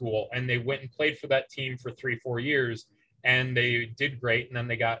high school and they went and played for that team for 3-4 years and they did great, and then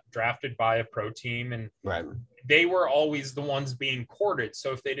they got drafted by a pro team, and they were always the ones being courted.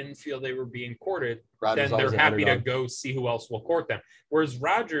 So if they didn't feel they were being courted, then they're happy to go see who else will court them. Whereas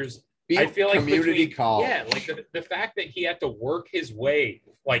Rodgers, I feel like community college. Yeah, like the fact that he had to work his way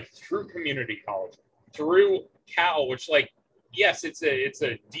like through community college, through Cal, which like, yes, it's a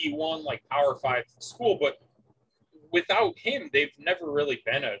D1 like Power 5 school, but without him, they've never really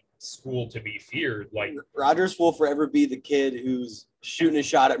been a school to be feared. Like Rodgers will forever be the kid who's shooting a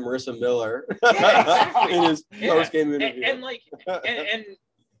shot at Marissa Miller in his post-game interview. And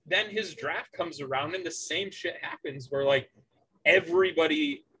then his draft comes around and the same shit happens where like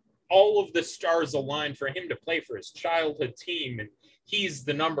everybody, all of the stars align for him to play for his childhood team, and he's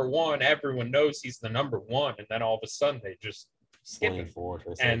the number one. Everyone knows he's the number one, and then all of a sudden they just skip him,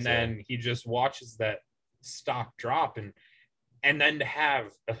 and then he just watches that stock drop, and then to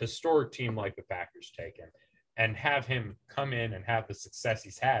have a historic team like the Packers take him, and have him come in and have the success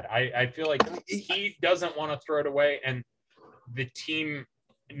he's had. I feel like he doesn't want to throw it away, and the team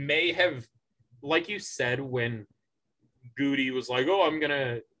may have, like you said, when Goody was like, "Oh, I'm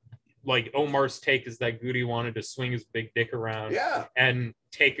gonna," like Omar's take is that Goody wanted to swing his big dick around and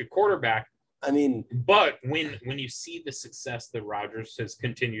take a quarterback. I mean, but when you see the success that Rodgers has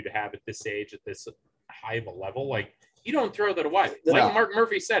continued to have at this age, at this high of a level, like you don't throw that away. Like Mark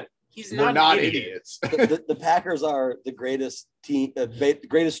Murphy said, he's not idiots. The Packers are the greatest team, the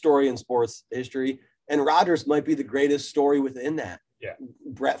greatest story in sports history, and Rodgers might be the greatest story within that. Yeah,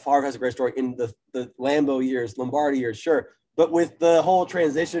 Brett Favre has a great story in the Lambeau years, Lombardi years, sure, but with the whole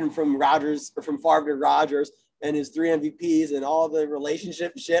transition from Favre to Rodgers, and his 3 MVPs and all the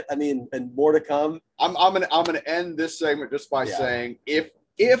relationship shit. I mean, and more to come. I'm gonna end this segment just by saying if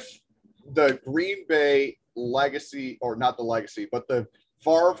the Green Bay legacy, or not the legacy, but the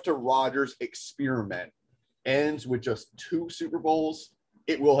Favre to Rodgers experiment ends with just 2 Super Bowls,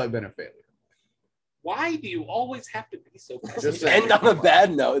 it will have been a failure. Why do you always have to be so just end on a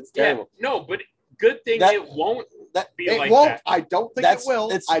bad note? It's terrible. No, but good thing it won't. It won't. I don't think it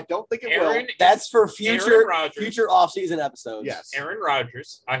will. I don't think it will. That's for future off-season episodes. Yes. Aaron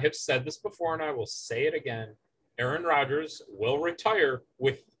Rodgers, I have said this before and I will say it again. Aaron Rodgers will retire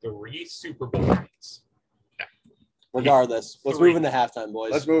with 3 Super Bowl rings. Regardless, let's move into halftime,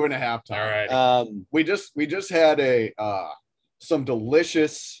 boys. Let's move into halftime. All right. We just had some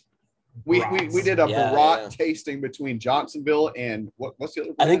delicious. We did a brat tasting between Johnsonville and what's the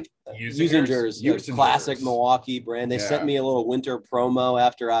other brand? I think Usinger's classic Milwaukee brand. They sent me a little winter promo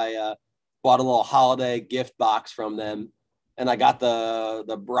after I bought a little holiday gift box from them, and I got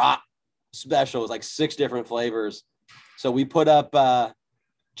the brat special. It was like 6 different flavors. So we put up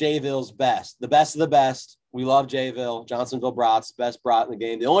Jayville's best, the best of the best. We love Jayville, Johnsonville brats, best brat in the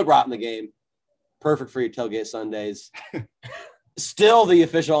game, the only brat in the game. Perfect for your tailgate Sundays. Still the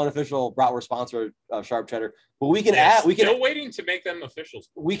official, unofficial bratwurst sponsor of Sharp Cheddar, but we can add. We can still waiting to make them officials.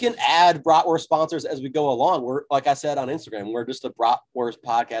 We can add bratwurst sponsors as we go along. We're, like I said on Instagram, we're just a bratwurst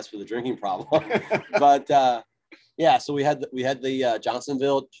podcast for the drinking problem. But so we had the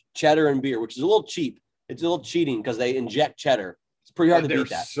Johnsonville cheddar and beer, which is a little cheap. It's a little cheating because they inject cheddar. It's pretty hard to beat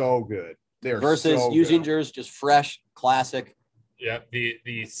that. So good. They're versus so Usinger's just fresh, classic. Yeah,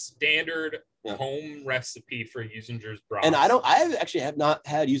 the standard home recipe for Usinger's brats. And I actually have not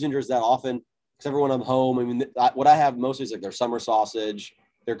had Usinger's that often, except for when I'm home. I mean, what I have mostly is like their summer sausage,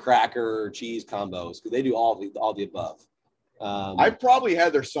 their cracker cheese combos, because they do all the above. I've probably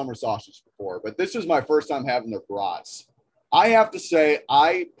had their summer sausage before, but this is my first time having their brats. I have to say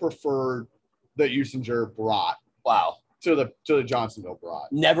I preferred the Usinger brat. Wow. To the Johnsonville brat.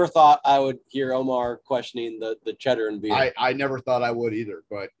 Never thought I would hear Omar questioning the cheddar and beer. I never thought I would either,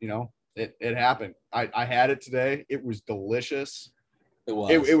 but it happened. I had it today. It was delicious. It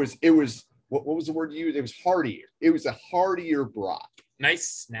was. It was what was the word you used? It was heartier. It was a heartier brat. Nice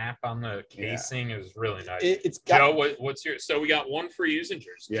snap on the casing. It was really nice. It's got, Joe, what's your? So we got one for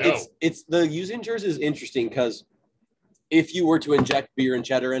Usinger's. Yeah. Joe. It's the Usinger's is interesting because if you were to inject beer and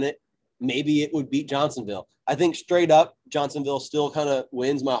cheddar in it, maybe it would beat Johnsonville. I think straight up, Johnsonville still kind of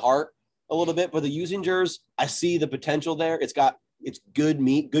wins my heart a little bit. But the Usinger's, I see the potential there. It's good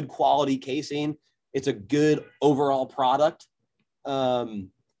meat, good quality casing. It's a good overall product.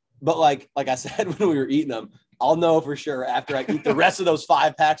 But like I said, when we were eating them, I'll know for sure after I eat the rest of those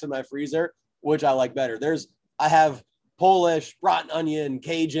 5 packs in my freezer, which I like better. I have Polish, brat and onion,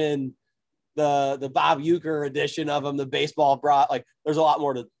 Cajun, the Bob Uecker edition of them, the baseball brat. Like there's a lot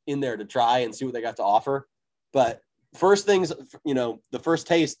more in there to try and see what they got to offer. But first things, the first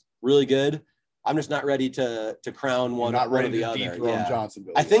taste really good. I'm just not ready to crown one. Not ready or the to other. dethrone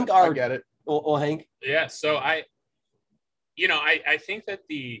Johnsonville. I think I get it. Well, Hank. Yeah. So I think that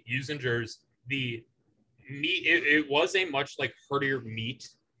the Usinger's, the meat, it was a much like heartier meat.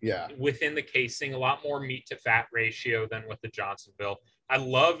 Yeah. Within the casing, a lot more meat to fat ratio than with the Johnsonville. I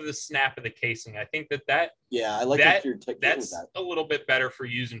love the snap of the casing. I think that yeah, I like that. That's a little bit better for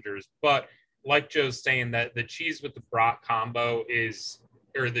Usinger's, but like Joe's saying, that the cheese with the brat combo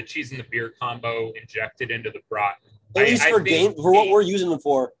or the cheese and the beer combo injected into the brat. At least for what we're using them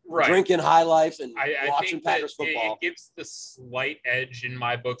for, right. Drinking high life and I watching Packers football. It gives the slight edge in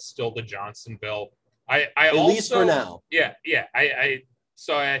my book still to Johnsonville. At least for now. Yeah.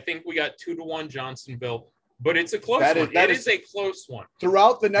 So I think we got 2-1 Johnsonville. But it's a close one. It is a close one.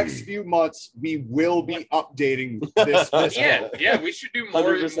 Throughout the next few months, we will be updating this. Yeah, we should do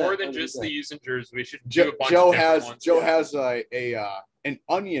more than 100%. just the Usinger's. We should do a bunch Joe of different ones. Joe has an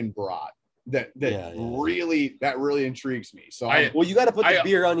onion brat that Yeah. really intrigues me. So Well, you got to put the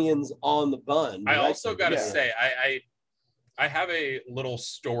beer onions on the bun. I right? also got to Yeah. say, I have a little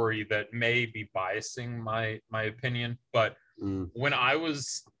story that may be biasing my opinion, but when I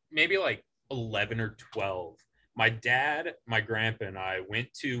was maybe like 11 or 12, my dad, my grandpa, and I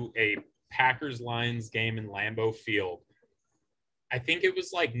went to a Packers-Lions game in Lambeau Field. I think it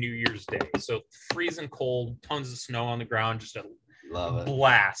was like New Year's Day, so freezing cold, tons of snow on the ground, just a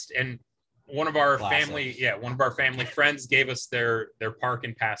blast. And one of our family friends gave us their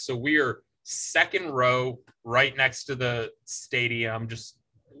parking pass, so we are second row, right next to the stadium. Just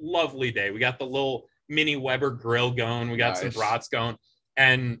lovely day. We got the little mini Weber grill going. We got some brats going.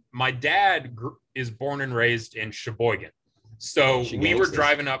 And my dad is born and raised in Sheboygan. So we were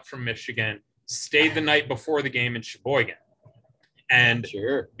driving up from Michigan, stayed the night before the game in Sheboygan. And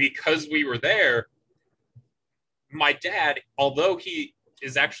because we were there, my dad, although he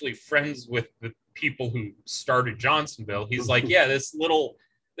is actually friends with the people who started Johnsonville, he's like, yeah, this little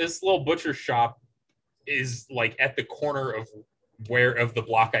butcher shop is like at the corner of the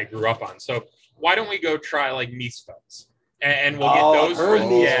block I grew up on. So why don't we go try like Miesfeld's? And we'll get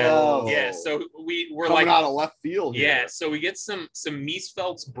those. Yeah. So we're coming like out of left field. Yeah. So we get some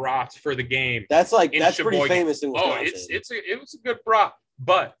Miesfeld's brats for the game. That's pretty Sheboygan. famous in Wisconsin. It was a good brat,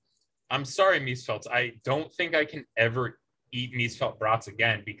 but I'm sorry, Miesfeld's. I don't think I can ever eat Miesfeld brats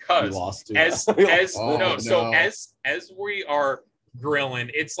again because as we are grilling,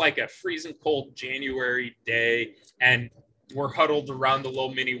 it's like a freezing cold January day, and we're huddled around the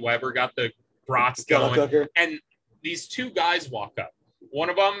little mini Weber, got the brats going, and these two guys walk up. One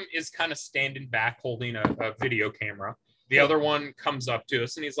of them is kind of standing back holding a video camera. The other one comes up to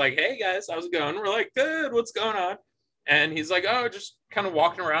us and he's like, hey guys, how's it going? We're like, good, what's going on? And he's like, oh, just kind of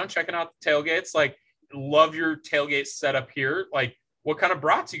walking around, checking out the tailgates. Like, love your tailgate setup here. Like, what kind of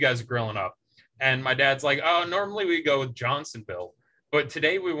brats you guys are grilling up? And my dad's like, oh, normally we go with Johnsonville, but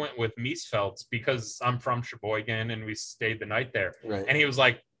today we went with Miesfeld's because I'm from Sheboygan and we stayed the night there. Right. And he was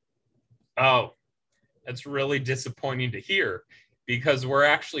like, oh, that's really disappointing to hear because we're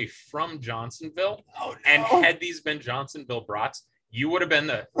actually from Johnsonville. Oh, no. And had these been Johnsonville brats, you would have been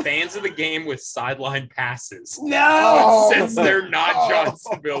the fans of the game with sideline passes. No, since they're not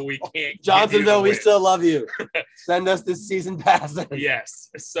Johnsonville, we can't. Johnsonville, we still love you. Send us this season passes. Yes.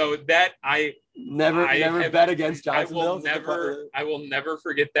 So that I never bet against Johnsonville. I will never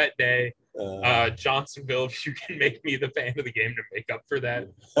forget that day. Johnsonville, if you can make me the fan of the game to make up for that,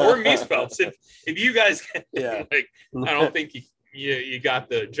 or Miesfeld's, if you guys can, I don't think you got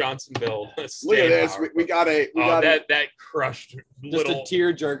the Johnsonville. Look at this. We got that crushed just a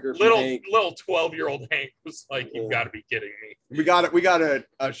tearjerker. Little 12-year-old Hank was like, "You've got to be kidding me." We got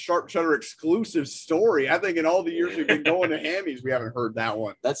a Sharp Cheddar exclusive story. I think in all the years we've been going to Hammy's, we haven't heard that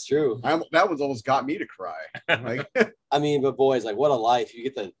one. That's true. That one's almost got me to cry. Like, I mean, but boys, like, what a life!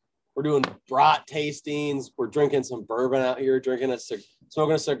 We're doing brat tastings. We're drinking some bourbon out here,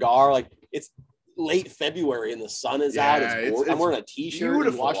 smoking a cigar. Like, it's late February and the sun is out. I'm wearing a t-shirt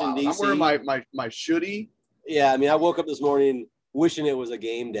in Washington, D.C. I'm wearing my hoodie. Yeah, I mean, I woke up this morning wishing it was a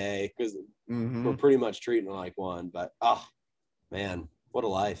game day because we're pretty much treating it like one. But, oh, man, what a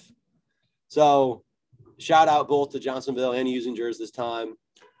life. So, shout out both to Johnsonville and Usingers this time.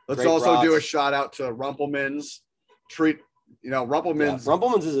 Let's also do a shout out to Rumpelman's. Rumpelman's. Yeah,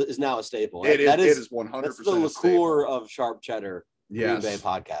 Rumpelman's is now a staple. It is 100%. That's the liqueur of Sharp Cheddar. Yes. Green Bay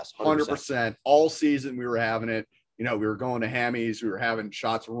podcast. 100%. All season we were having it. We were going to Hammy's. We were having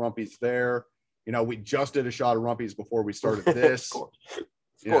shots of Rumpies there. We just did a shot of Rumpies before we started this. Of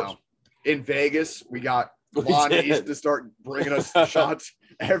course. In Vegas, we got Lonnie's to start bringing us shots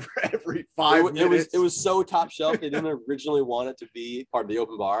every 5 minutes. It was so top shelf. They didn't originally want it to be part of the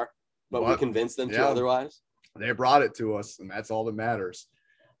open bar, but we convinced them to otherwise. They brought it to us, and that's all that matters.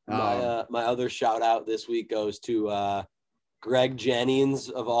 My other shout out this week goes to Greg Jennings,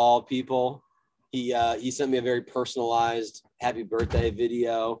 of all people. He sent me a very personalized happy birthday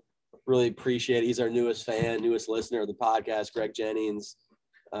video. Really appreciate it. He's our newest listener of the podcast, Greg Jennings.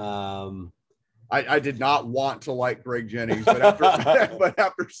 I did not want to like Greg Jennings, but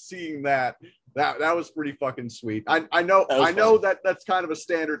after seeing that was pretty fucking sweet. I know that's kind of a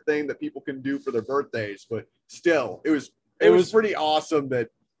standard thing that people can do for their birthdays, but still, it was pretty awesome to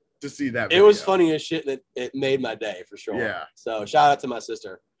see that video. It was funny as shit, and it made my day for sure. Yeah. So shout out to my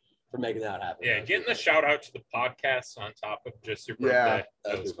sister for making that happen. Yeah, getting the shout out to the podcast on top of just your birthday. Yeah,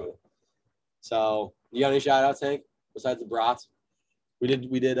 that was cool. So you got any shout outs, Hank, besides the brats? We did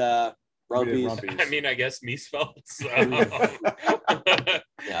Rumpies. I mean, I guess Miesfeld's.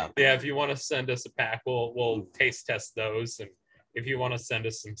 Yeah, if you want to send us a pack, we'll taste test those and if you want to send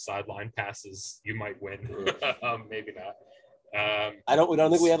us some sideline passes, you might win. Maybe not. I don't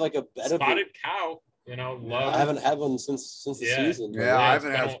think we have like a better spotted cow. You know, love. I haven't had one since the season. Yeah, I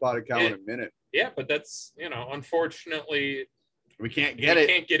haven't had a spotted cow in a minute. Yeah, but that's, unfortunately, we can't get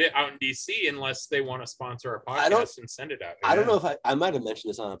it out in DC unless they want to sponsor our podcast and send it out. I don't know if I might have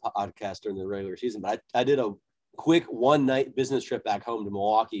mentioned this on a podcast during the regular season, but I did a quick one night business trip back home to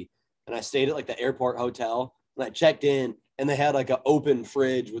Milwaukee, and I stayed at like the airport hotel, and I checked in, and they had like an open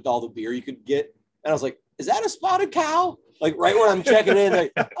fridge with all the beer you could get, and I was like, "Is that a spotted cow?" Like right when I'm checking in,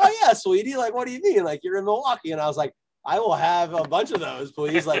 like, "Oh yeah, sweetie." Like, what do you mean? Like, you're in Milwaukee, and I was like, "I will have a bunch of those,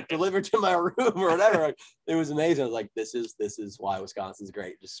 please." Like, delivered to my room or whatever. Like, it was amazing. I was like, "This is why Wisconsin's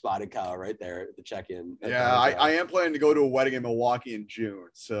great." Just spotted cow right there at the check-in. Yeah, I am planning to go to a wedding in Milwaukee in June,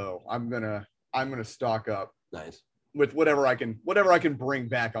 so I'm gonna stock up. Nice. With whatever I can bring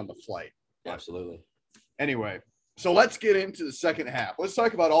back on the flight. Absolutely. Anyway, so let's get into the second half. Let's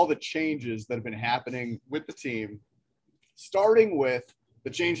talk about all the changes that have been happening with the team, starting with the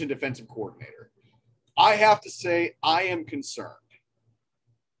change in defensive coordinator. I have to say, I am concerned.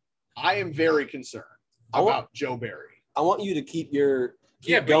 I am very concerned about Joe Barry. I want you to keep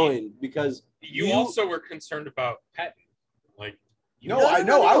going because you also were concerned about Pettine. Like, I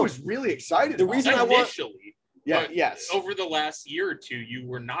know. I was really excited. The reason initially. Yes. Over the last year or two, you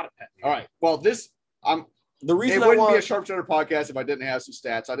were not a Pettine. All right. Well, it wouldn't be a Sharpshooter podcast if I didn't have some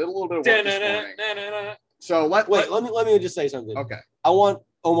stats. I did a little bit of work this morning. So let me just say something. Okay. I want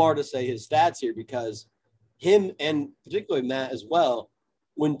Omar to say his stats here because him and particularly Matt as well,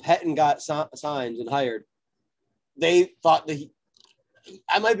 when Pettine got signed and hired, they thought that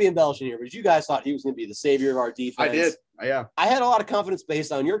I might be embellishing here, but you guys thought he was going to be the savior of our defense. I did. Yeah. I had a lot of confidence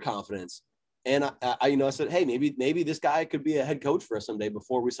based on your confidence. And I said, hey, maybe this guy could be a head coach for us someday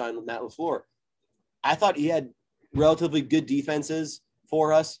before we signed Matt LaFleur. I thought he had relatively good defenses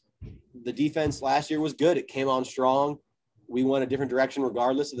for us. The defense last year was good. It came on strong. We went a different direction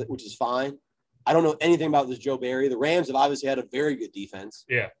regardless of it, which is fine. I don't know anything about this Joe Barry. The Rams have obviously had a very good defense.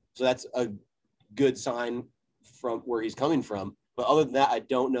 Yeah. So that's a good sign from where he's coming from. But other than that, I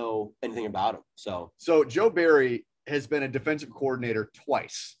don't know anything about him. So Joe Barry has been a defensive coordinator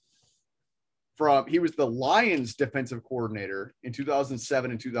twice. He was the Lions defensive coordinator in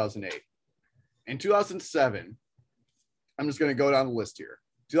 2007 and 2008. In 2007, I'm just going to go down the list here.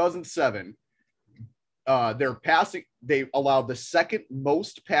 2007, they allowed the second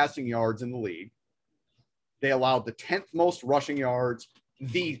most passing yards in the league. They allowed the 10th most rushing yards,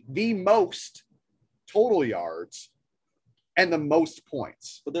 the most total yards, and the most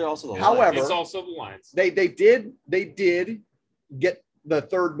points. But they're also However, it's also the Lions. They did get the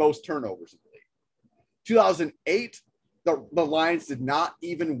third most turnovers in the league. 2008, the Lions did not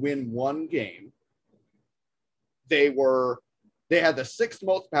even win one game. They had the sixth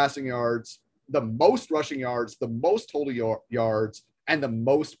most passing yards, the most rushing yards, the most total yards, and the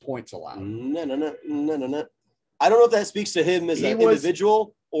most points allowed. No. I don't know if that speaks to him as an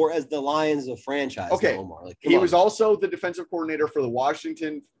individual or as the Lions of franchise. Okay. Omar. He was also the defensive coordinator for the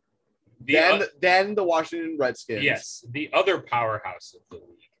Washington, then the Washington Redskins. Yes, the other powerhouse of the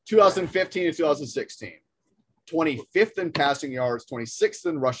league. 2015 and 2016. 25th in passing yards, 26th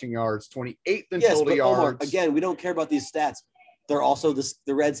in rushing yards, 28th in total yards. Omar, again, we don't care about these stats. They're also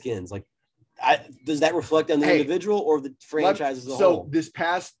the Redskins. Like, does that reflect on the individual or the franchise as a whole? So this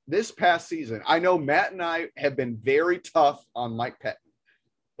past season, I know Matt and I have been very tough on Mike Pettine,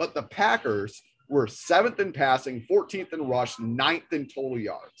 but the Packers were 7th in passing, 14th in rush, 9th in total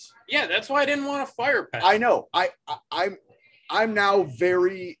yards. Yeah, that's why I didn't want to fire Pettine. I know. I'm now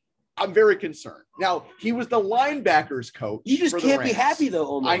I'm very concerned. Now, he was the linebackers coach. You just can't be happy, though,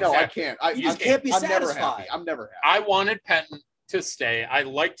 Omar. I know, exactly. I can't. You just can't be satisfied. I'm never happy. I wanted Pettine to stay. I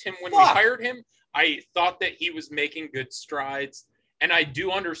liked him when we hired him. I thought that he was making good strides. And I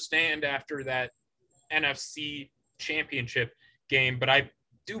do understand after that NFC championship game, but I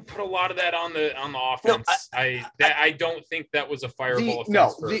do put a lot of that on the offense. No, I don't think that was a fireable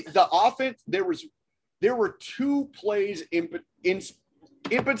offense. The offense, there were two plays in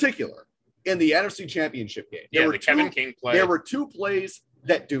particular in the NFC Championship game. The Kevin King play. There were two plays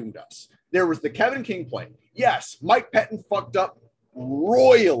that doomed us. There was the Kevin King play. Yes, Mike Pettine fucked up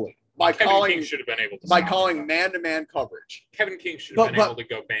royally by calling man-to-man coverage. Kevin King should have been able to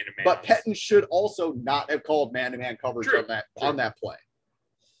go man-to-man. But Pettine should also not have called man-to-man coverage on that play.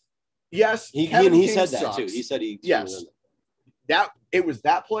 Yes, he said that too. He said it was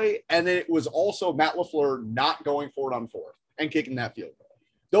that play, and then it was also Matt LaFleur not going for it on fourth and kicking that field goal.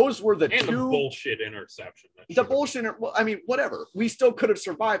 Those were the bullshit interception. The bullshit. Well, I mean, whatever. We still could have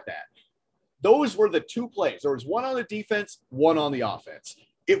survived that. those were the two plays. There was one on the defense, one on the offense.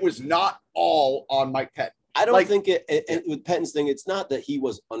 It was not all on Mike Pettine. I don't think it with Pettine's thing, it's not that he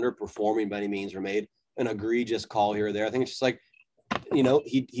was underperforming by any means or made an egregious call here or there. I think it's just like,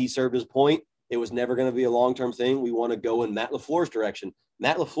 he served his point. It was never going to be a long-term thing. We want to go in Matt LaFleur's direction.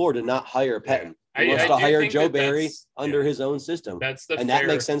 Matt LaFleur did not hire Pettine. He wants to hire Joe Barry under his own system. That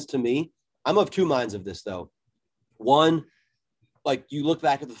makes sense to me. I'm of two minds of this, though. One, like you look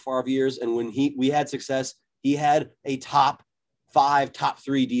back at the Favre years, and when we had success, he had a top 5, top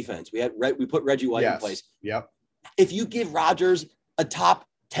 3 defense. We put Reggie White in place. Yep. If you give Rodgers a top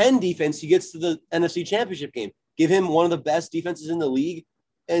 10 defense, he gets to the NFC Championship game. Give him one of the best defenses in the league,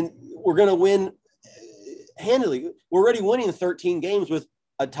 and we're going to win handily. We're already winning 13 games with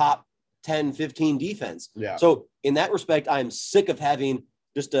a top 10, 15 defense. Yeah. So in that respect, I'm sick of having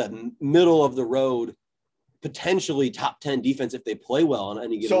just a middle of the road, potentially top 10 defense if they play well on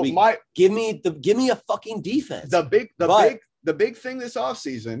any given week. Give me a fucking defense. The big thing this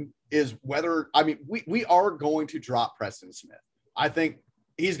offseason is we are going to drop Preston Smith. I think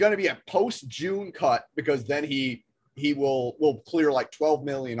he's going to be a post-June cut because then he will clear like $12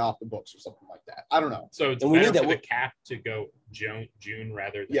 million off the books or something like that. I don't know. So it's better for the cap to go June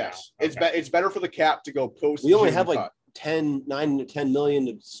rather than now. Okay. It's better for the cap to go post. We only have like 9 to 10 million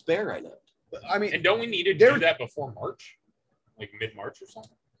to spare right now. I mean, and don't we need to do that before March, like mid-March or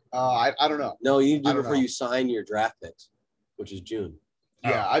something? I don't know. No, you need to do it before you sign your draft picks, which is June.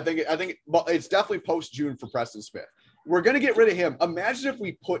 Yeah, I think it's definitely post-June for Preston Smith. We're going to get rid of him. Imagine if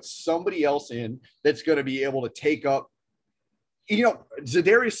we put somebody else in that's going to be able to take up.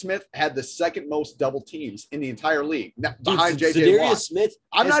 Zadarius Smith had the second most double teams in the entire league behind J.J. Watt. Smith.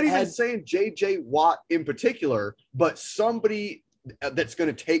 I'm not even saying J.J. Watt in particular, but somebody that's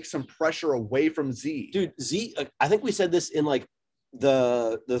going to take some pressure away from Z. Dude, Z. I think we said this in like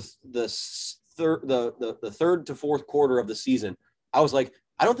the third to fourth quarter of the season. I was like,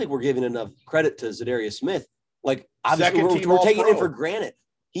 I don't think we're giving enough credit to Zadarius Smith. Like, obviously, we're taking him for granted.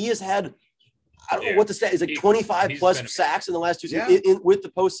 He has had, I don't know what the stat is, like 25 plus sacks in the last 2 seasons with the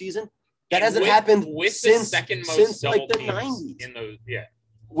postseason. That hasn't happened since like the 90s.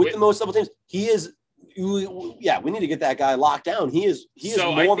 With the most double teams. He is, we need to get that guy locked down. He is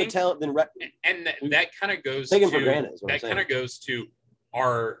more of a talent than. And that kind of goes taken for granted. That kind of goes to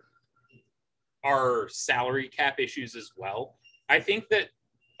our salary cap issues as well. I think that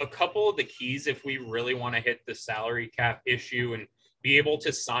a couple of the keys, if we really want to hit the salary cap issue and be able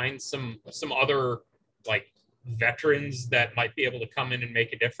to sign some other like veterans that might be able to come in and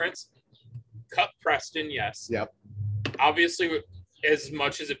make a difference, cut Preston. Yes. Yep. Obviously, as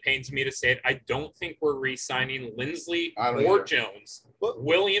much as it pains me to say it, I don't think we're re-signing Lindsley or either. Jones.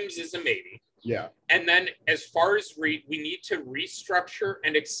 Williams is a maybe. Yeah. And then as far as we need to restructure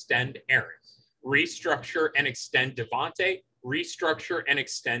and extend Aaron, restructure and extend Devontae, restructure and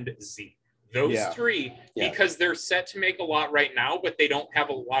extend Z. Those three, because they're set to make a lot right now, but they don't have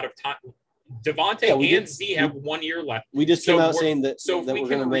a lot of time. Devontae and Z have 1 year left. We just came out saying that. So if that we we're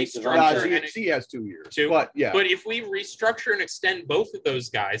can restructure, and Z has 2 years. But if we restructure and extend both of those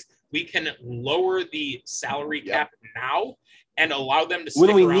guys, we can lower the salary cap now and allow them to stick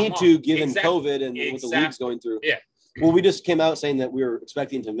when we around need long. to, given COVID and what the league's going through. Yeah. Well, we just came out saying that we were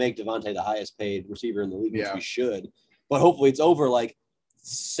expecting to make Devontae the highest paid receiver in the league, which we should. But hopefully it's over like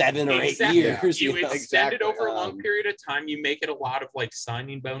 7 or 8 years. You extend it over a long period of time. You make it a lot of like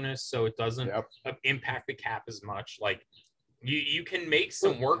signing bonus, so it doesn't impact the cap as much. Like you can make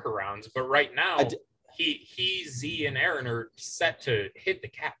some workarounds, but right now he Z and Aaron are set to hit the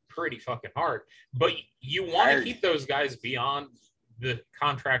cap pretty fucking hard. But you want to keep those guys beyond the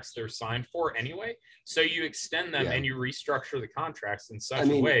contracts they're signed for anyway. So you extend them and you restructure the contracts in such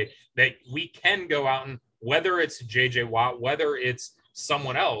a way that we can go out and, whether it's JJ Watt, whether it's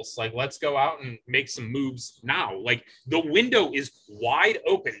someone else, like let's go out and make some moves now. Like the window is wide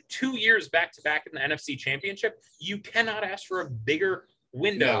open. 2 years back to back in the NFC Championship. You cannot ask for a bigger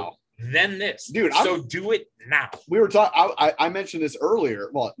window than this, dude. So do it now. We were talking. I mentioned this earlier.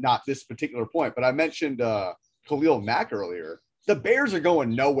 Well, not this particular point, but I mentioned Khalil Mack earlier. The Bears are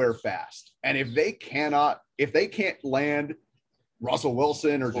going nowhere fast, and if they can't land Russell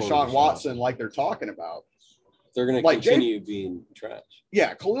Wilson or Deshaun Watson like they're talking about, they're going to continue being trash.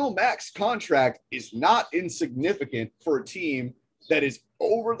 Yeah, Khalil Mack's contract is not insignificant for a team that is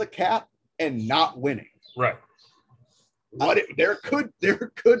over the cap and not winning. Right. There could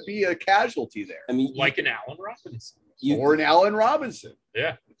be a casualty there. I mean, like an Allen Robinson. Or an Allen Robinson.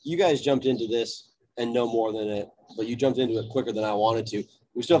 Yeah. You guys jumped into this and know more than it, but you jumped into it quicker than I wanted to.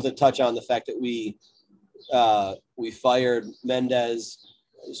 We still have to touch on the fact that we fired Mendez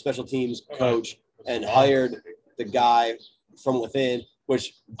special teams coach and hired the guy from within,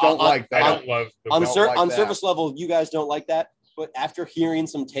 which Don't like that. I don't love the on like that. surface level, you guys don't like that. But after hearing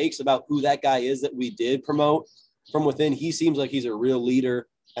some takes about who that guy is that we did promote from within, he seems like he's a real leader.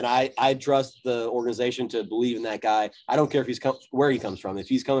 And I trust the organization to believe in that guy. I don't care if where he comes from. If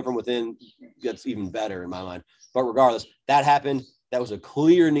he's coming from within, that's even better in my mind. But regardless, that happened. That was a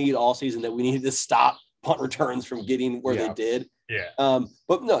clear need all season that we needed to stop punt returns from getting where they did. Yeah.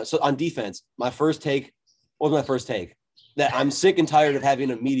 But no, so on defense, my first take that I'm sick and tired of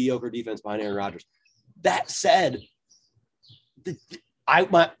having a mediocre defense behind Aaron Rodgers. That said,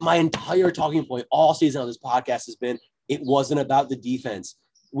 my entire talking point all season on this podcast has been it wasn't about the defense.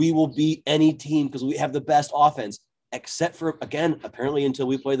 We will beat any team because we have the best offense, except for, again, apparently until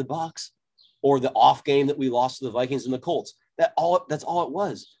we play the Bucs or the off game that we lost to the Vikings and the Colts. That's all it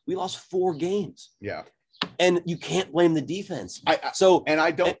was. We lost 4 games. Yeah. And you can't blame the defense. I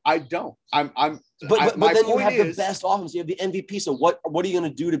don't. But then you have the best offense. You have the MVP. So what are you going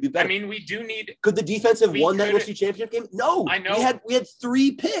to do to be better? I mean, we do need. Could the defense have won that NFC Championship game? No. I know. We had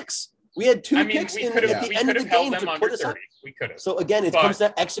 3 picks. We had 2 picks at the end of the game to put us up. We could have. So again, it comes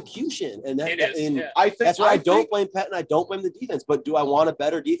to execution, and it is. I think that's why I don't blame Pat and I don't blame the defense. But do I want a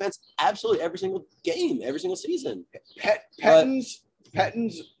better defense? Absolutely, every single game, every single season. Pettin's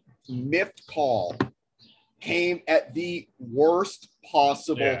miffed call came at the worst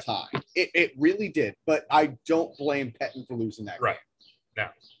possible time. It really did. But I don't blame Pettin for losing that game. No.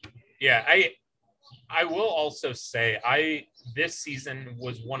 Yeah, I will also say this season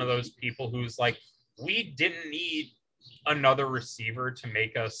was one of those people who's like, we didn't need another receiver to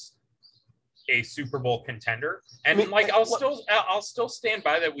make us a Super Bowl contender. And I'll still stand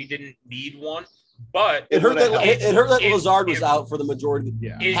by that we didn't need one, but it hurt that Lazard was out for the majority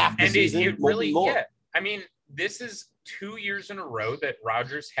half the season. It really more. Yeah. I mean, this is 2 years in a row that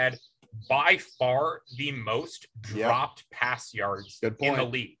Rodgers had by far the most dropped pass yards in the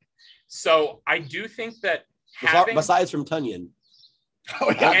league. So I do think that besides from Tunyon.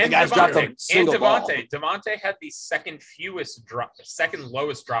 And Devontae had the second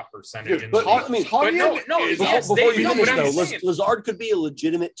lowest drop percentage in the league. Before you finish, Lazard could be a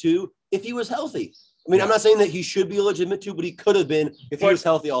legitimate 2 if he was healthy. I mean, I'm not saying that he should be a legitimate 2, but he could have been if he was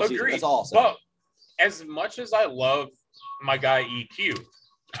healthy all season. That's all. But as much as I love my guy EQ,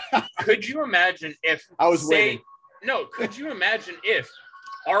 could you imagine if could you imagine if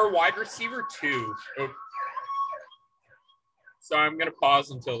our wide receiver 2 So I'm going to pause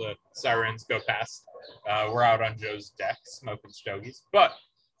until the sirens go past. We're out on Joe's deck smoking stogies. But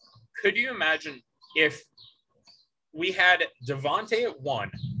could you imagine if we had Devontae at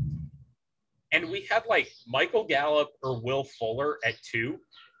 1 and we had Michael Gallup or Will Fuller at 2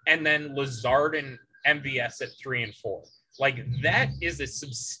 and then Lazard and MVS at 3 and 4? That is a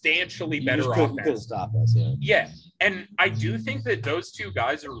substantially better offense. You couldn't stop us, Yeah. And I do think that those 2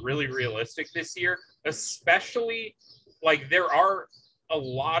 guys are really realistic this year, especially there are a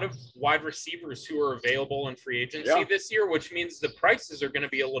lot of wide receivers who are available in free agency this year, which means the prices are going to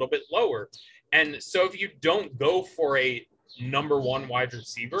be a little bit lower. And so if you don't go for a number 1 wide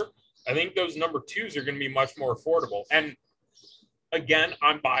receiver, I think those number 2s are going to be much more affordable. And again,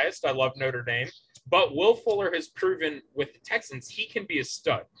 I'm biased. I love Notre Dame, but Will Fuller has proven with the Texans, he can be a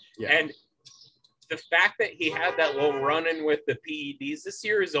stud. Yeah. And the fact that he had that little run-in with the PEDs this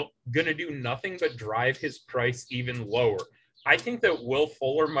year is going to do nothing but drive his price even lower. I think that Will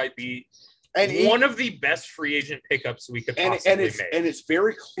Fuller might be one of the best free agent pickups we could possibly make. And it's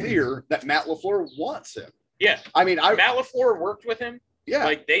very clear that Matt LaFleur wants him. Yeah. I mean, Matt LaFleur worked with him.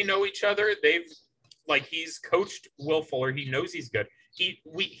 Yeah. They know each other. He's coached Will Fuller. He knows he's good.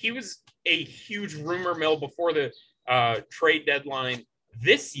 He was a huge rumor mill before the trade deadline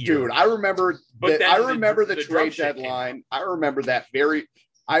this year. Dude, I remember the trade deadline. I remember that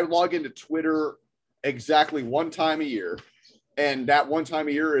I log into Twitter exactly one time a year, and that one time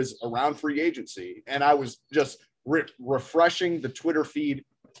a year is around free agency. And I was just refreshing the Twitter feed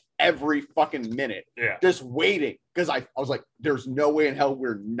every fucking minute, just waiting, because I was like, there's no way in hell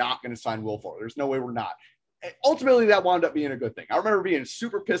we're not going to sign Will Fuller. There's no way we're not. And ultimately, that wound up being a good thing. I remember being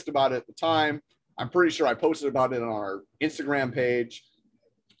super pissed about it at the time. I'm pretty sure I posted about it on our Instagram page.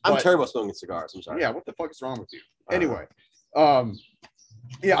 I'm terrible at smoking cigars. I'm sorry. Yeah, what the fuck is wrong with you? Anyway, I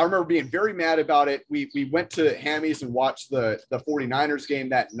remember being very mad about it. We went to Hammy's and watched the 49ers game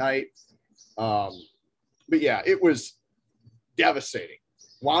that night. But yeah, it was devastating.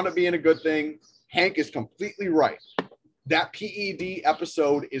 Wound up being a good thing. Hank is completely right. That PED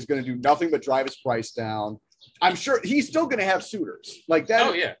episode is going to do nothing but drive his price down. I'm sure he's still going to have suitors like that.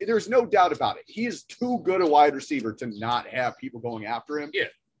 Oh, yeah. There's no doubt about it. He is too good a wide receiver to not have people going after him. Yeah.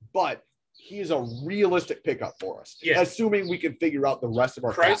 But he is a realistic pickup for us. Yeah. Assuming we can figure out the rest of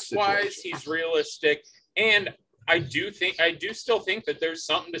our price wise, he's realistic. And I do still think that there's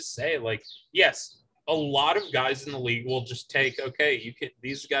something to say. Like, yes, a lot of guys in the league will just take, okay,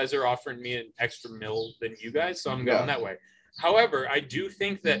 these guys are offering me an extra mil than you guys, so I'm going that way. However, I do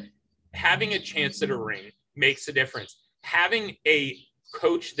think that having a chance at a ring makes a difference. Having a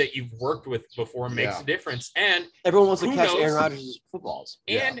coach that you've worked with before makes a difference. And everyone wants to catch Aaron Rodgers' footballs.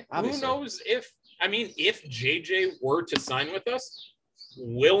 And who knows if JJ were to sign with us,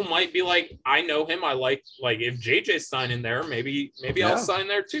 Will might be like, I know him. I like if JJ's signing there, maybe I'll sign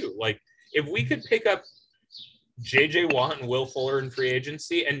there too. Like, if we could pick up JJ Watt and Will Fuller in free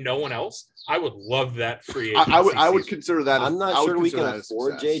agency and no one else, I would love that free agency. I would consider that. I'm not sure we can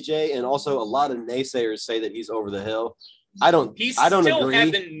afford JJ, and also a lot of naysayers say that he's over the hill. I don't agree.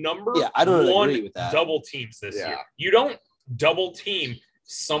 Had the number I don't one agree with that. double teams this year. You don't double team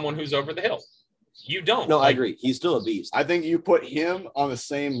someone who's over the hill. You don't. No, I agree. He's still a beast. I think you put him on the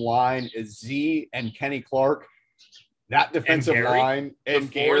same line as Z and Kenny Clark, that defensive line,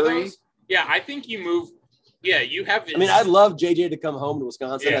 and Gary. Yeah, I think you move. Yeah, you have. I mean, I'd love JJ to come home to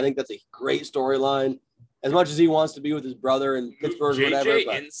Wisconsin. Yeah. I think that's a great storyline. As much as he wants to be with his brother in Pittsburgh or whatever.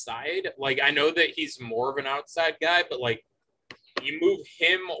 JJ inside, like, I know that he's more of an outside guy, but like, you move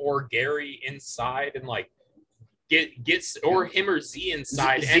him or Gary inside and like gets or him or Z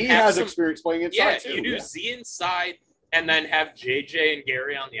inside. Z and has experience playing inside too. You do Z inside and then have JJ and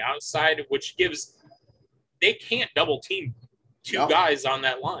Gary on the outside, which gives they can't double team two guys on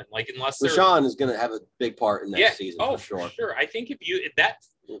that line, like unless Rashawn is going to have a big part in next season. Oh, for sure. I think if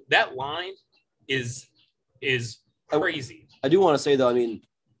that line is crazy. I do want to say though, I mean,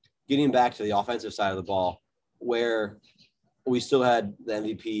 getting back to the offensive side of the ball, where we still had the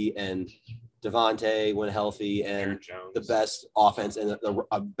MVP and Devontae when healthy and the best offense and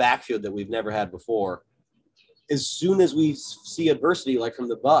a backfield that we've never had before. As soon as we see adversity, like from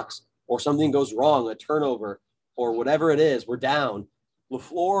the Bucs, or something goes wrong, a turnover or whatever it is, we're down.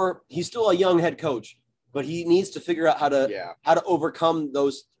 LaFleur, he's still a young head coach, but he needs to figure out how to overcome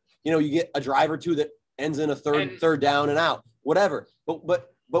those. You know, you get a drive or two that ends in a third down and out, whatever. But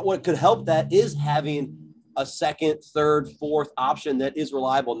what could help that is having a second, third, fourth option that is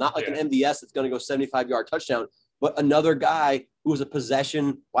reliable, not like an MVS that's going to go 75-yard touchdown, but another guy who is a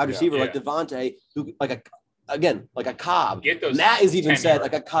possession wide receiver like Devontae, who like a Cobb. Matt has even said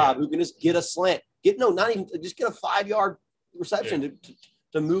like a Cobb who can just get a slant, just get a 5-yard reception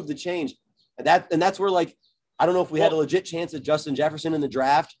to move the change. And that's where, like, I don't know if we had a legit chance at Justin Jefferson in the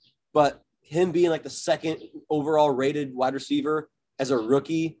draft, but him being like the second overall rated wide receiver as a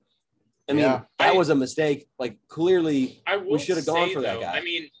rookie, I mean, that was a mistake. Like, clearly, we should have gone for that guy. I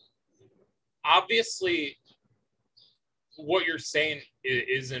mean, obviously, what you're saying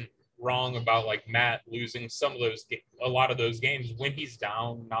isn't wrong about like Matt losing a lot of those games when he's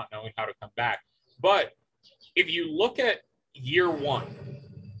down, not knowing how to come back. But if you look at year one,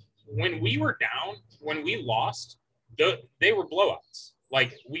 when we were down, when we lost, they were blowouts.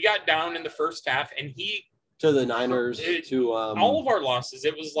 Like, we got down in the first half, and to the Niners, all of our losses,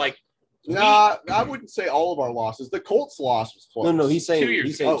 it was like. I wouldn't say all of our losses. The Colts loss was close. No, he's saying 2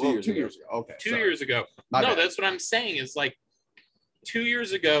 years ago. 2 years ago. Okay. 2 years ago. That's what I'm saying is like 2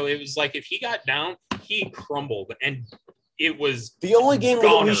 years ago, it was like if he got down, he crumbled. And it was the only game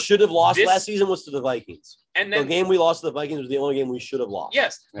we should have lost last season was to the Vikings. And then the game we lost to the Vikings was the only game we should have lost.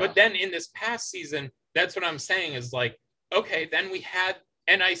 Yes. Yeah. But then in this past season, that's what I'm saying is like, okay, then we had,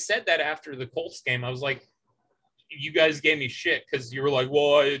 and I said that after the Colts game, I was like, you guys gave me shit because you were like,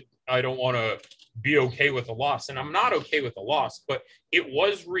 well, I don't want to be okay with a loss. And I'm not okay with a loss, but it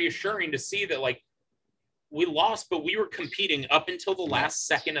was reassuring to see that, like, we lost, but we were competing up until the last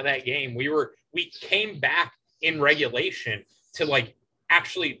second of that game. We came back in regulation to like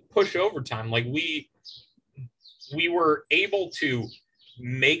actually push overtime. Like we were able to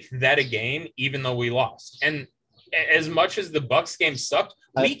make that a game, even though we lost. And as much as the Bucs game sucked,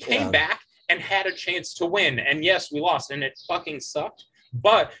 we came back and had a chance to win. And yes, we lost and it fucking sucked.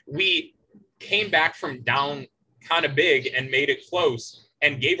 But we came back from down kind of big and made it close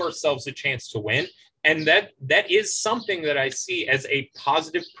and gave ourselves a chance to win. And that is something that I see as a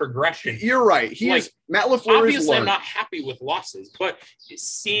positive progression. You're right. Matt LaFleur. Obviously, I'm not happy with losses, but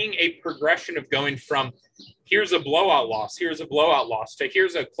seeing a progression of going from here's a blowout loss, here's a blowout loss, to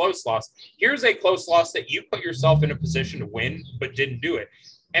here's a close loss. Here's a close loss that you put yourself in a position to win, but didn't do it.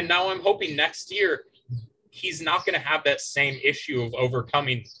 And now I'm hoping next year he's not going to have that same issue of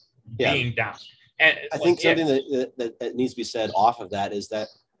overcoming being down. And I think something that needs to be said off of that is that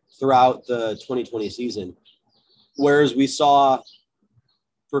throughout the 2020 season, whereas we saw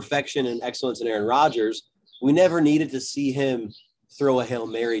perfection and excellence in Aaron Rodgers, we never needed to see him throw a Hail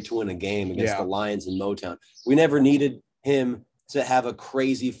Mary to win a game against the Lions in Motown. We never needed him to have a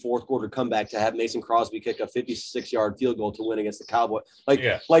crazy fourth quarter comeback, to have Mason Crosby kick a 56-yard field goal to win against the Cowboys.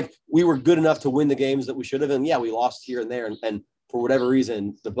 Like we were good enough to win the games that we should have. And yeah, we lost here and there. And for whatever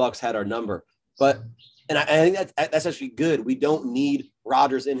reason, the Bucs had our number. But I think that's actually good. We don't need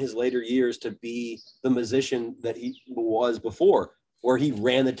Rodgers in his later years to be the musician that he was before, where he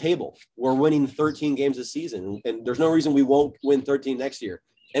ran the table. We're winning 13 games this season, and there's no reason we won't win 13 next year.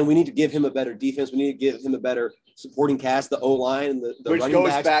 And we need to give him a better defense. We need to give him a better supporting cast, the O-line and the which running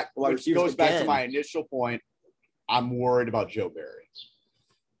goes backs. Which goes back to my initial point. I'm worried about Joe Barry.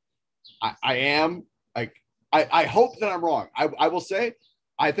 I am. Like, I hope that I'm wrong. I will say,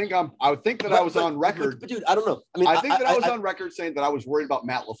 I think that I was on record. But dude, I don't know. I mean, I think that I was on record saying that I was worried about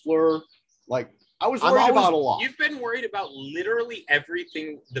Matt LaFleur. Like, I was worried about a lot. You've been worried about literally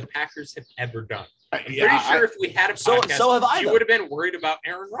everything the Packers have ever done. I'm pretty sure if we had a podcast, so have I, you would have been worried about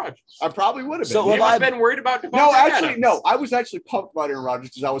Aaron Rodgers. I probably would have been. So you would have been worried about Devontae Adams. No. I was actually pumped about Aaron Rodgers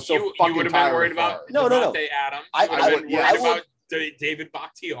because I was so fucking You would have tired been worried about Devontae Adams. I would have been worried about David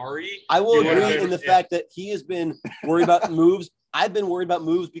Bakhtiari. I will agree in the fact that he has been worried about moves. I've been worried about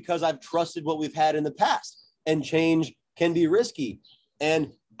moves because I've trusted what we've had in the past, and change can be risky.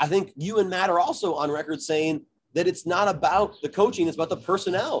 And I think you and Matt are also on record saying that it's not about the coaching, it's about the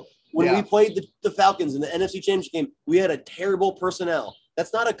personnel. When we played the Falcons in the NFC Championship game, we had a terrible personnel.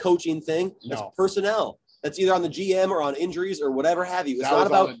 That's not a coaching thing. That's personnel. That's either on the GM or on injuries or whatever have you. It's not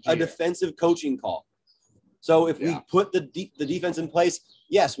about a defensive coaching call. So if we put the defense in place,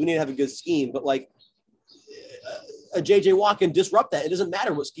 yes, we need to have a good scheme. But like a J.J. Watt can disrupt that. It doesn't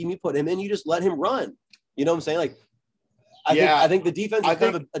matter what scheme you put him in. You just let him run. You know what I'm saying? Like, I think the defense is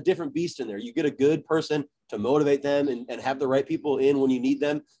kind of a different beast in there. You get a good person to motivate them and have the right people in when you need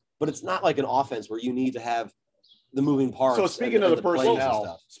them. But it's not like an offense where you need to have the moving parts. So speaking of the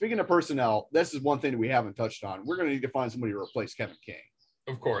personnel, this is one thing that we haven't touched on. We're going to need to find somebody to replace Kevin King.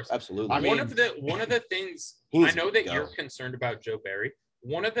 Of course. Absolutely. I mean, one of the things I know that you're concerned about Joe Barry.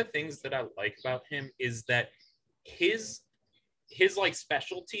 One of the things that I like about him is that his like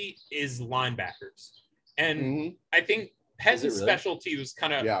specialty is linebackers. And I think Pettine's specialty was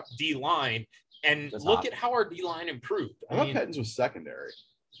kind of D-line. And look at how our D-line improved. I thought Pettine's was secondary.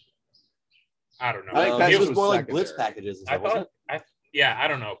 I don't know. I think it was more like blitz packages and stuff, I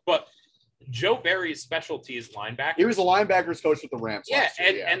don't know. But Joe Barry's specialty is linebacker. He was a linebackers coach with the Rams.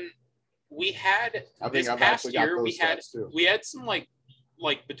 And we had this past year, we had some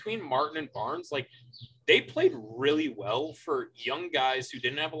like between Martin and Barnes, like they played really well for young guys who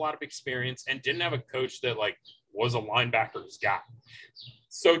didn't have a lot of experience and didn't have a coach that like was a linebackers guy.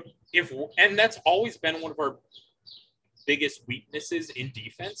 So and that's always been one of our biggest weaknesses in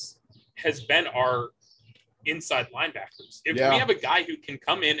defense has been our inside linebackers. If we have a guy who can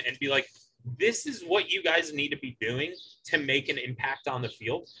come in and be like, this is what you guys need to be doing to make an impact on the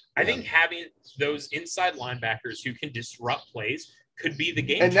field. I think having those inside linebackers who can disrupt plays could be the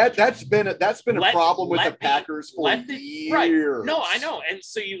game. And that's been a problem with the Packers for years. Right. No, I know. And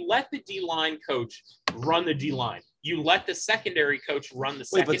so you let the D-line coach run the D-line. You let the secondary coach run the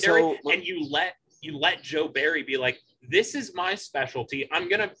secondary, and you let Joe Barry be like, this is my specialty. I'm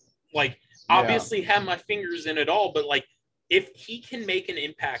going to obviously have my fingers in it all, but like if he can make an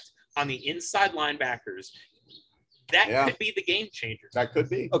impact on the inside linebackers, that could be the game changer. That could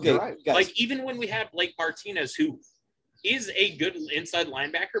be. Okay, right. Guys. Even when we had Blake Martinez, who is a good inside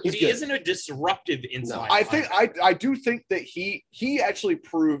linebacker, but he isn't a disruptive inside linebacker. I do think that he actually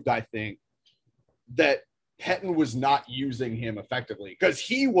proved, I think, that Pettine was not using him effectively because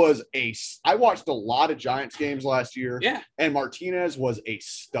I watched a lot of Giants games last year. Yeah. And Martinez was a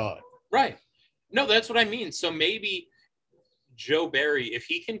stud. Right. No, that's what I mean. So maybe Joe Barry, if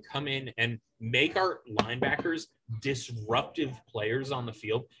he can come in and make our linebackers disruptive players on the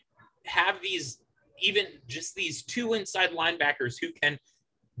field, have these two inside linebackers who can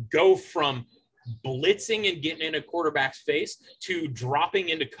go from blitzing and getting in a quarterback's face to dropping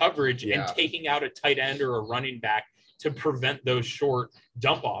into coverage and taking out a tight end or a running back to prevent those short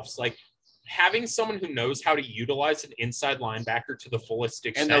dump offs. Like having someone who knows how to utilize an inside linebacker to the fullest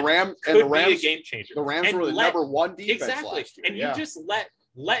extent could be a game changer. The Rams were the number one defense last year. And you just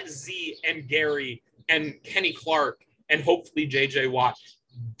let Z and Gary and Kenny Clark and hopefully J.J. Watt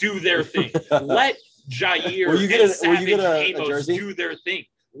do their thing. Let Jair and Savage Amos do their thing.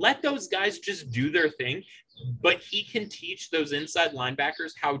 Let those guys just do their thing, but he can teach those inside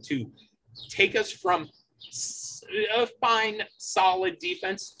linebackers how to take us from a fine, solid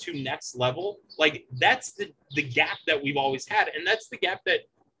defense to next level. Like that's the gap that we've always had, and that's the gap that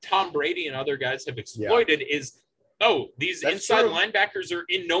Tom Brady and other guys have exploited. Is these That's inside true. linebackers are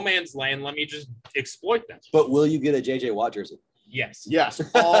in no man's land. Let me just exploit them. But will you get a JJ Watt jersey? Yes. Yes,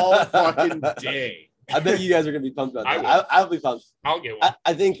 all fucking day. I bet you guys are gonna be pumped about I that. will. I'll be pumped. I'll get one.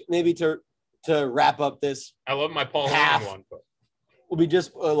 I think maybe to wrap up this, I love my Paul half. Heyman one. But we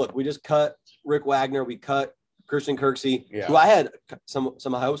just we just cut Rick Wagner, we cut Christian Kirksey, Yeah. who I had some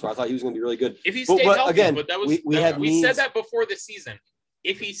high hopes for. I thought he was going to be really good. if he But- stayed but healthy, again, but that was we that- have we needs- said that before the season.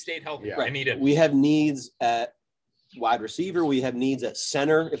 If he stayed healthy, Yeah. and he did. We have needs at wide receiver. We have needs at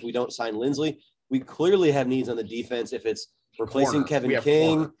center if we don't sign Lindsley. We clearly have needs on the defense if it's replacing Corner. Kevin We have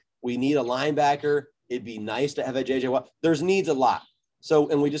King. corner. We need a linebacker. It'd be nice to have a JJ Watt. There's needs a lot. So,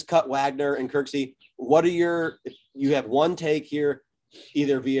 and we just cut Wagner and Kirksey. What are if you have one take here,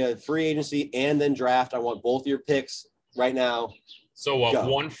 either via free agency and then draft? I want both your picks right now, So Go.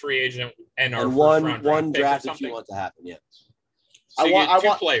 one free agent and our and first one round one pick or draft that something? you want to happen. Yeah. So I you want- get I two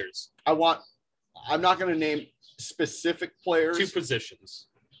want- players, I'm not going to name specific players. two positions.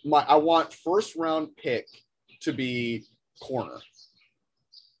 I want first round pick to be corner.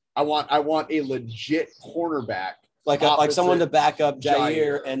 I want a legit cornerback. Like Opposite someone to back up Jair,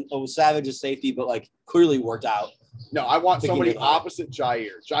 Jair. and Savage is safety, but like clearly worked out. No, I want Thinking somebody of high. opposite Jair.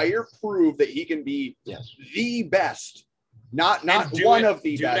 Jair proved that he can be Yeah. the best, not And do one it- of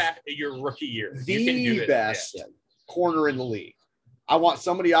the do best, that your rookie year. You can do the that, best yeah. corner in the league. I want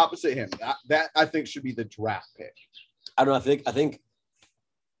somebody opposite him. That I think should be the draft pick. I don't know. I think.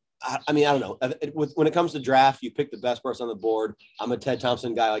 I mean, I don't know. When it comes to draft, you pick the best person on the board. I'm a Ted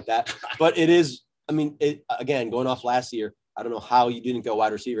Thompson guy like that. But it is. I mean, again, going off last year, I don't know how you didn't go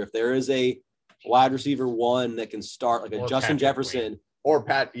wide receiver. If there is a wide receiver one that can start like a Or Justin Patrick Jefferson Or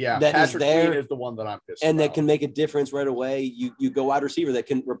that is Patrick there, Queen is the one that I'm pissed and that about. can make a difference right away, you go wide receiver that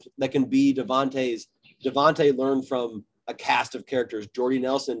can be Devontae's. Devontae learned from a cast of characters. Jordy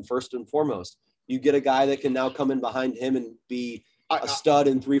Nelson first and foremost. You get a guy that can now come in behind him and be a stud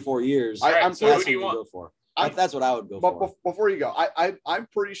in 3-4 years. I'm so That's who do you who want? go for. I'm- That's what I would go But for. before you go, I'm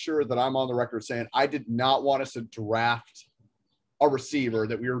pretty sure that I'm on the record saying I did not want us to draft a receiver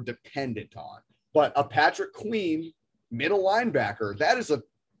that we were dependent on. But a Patrick Queen middle linebacker, that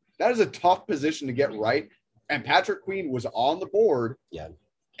is a tough position to get right. And Patrick Queen was on the board. Yeah.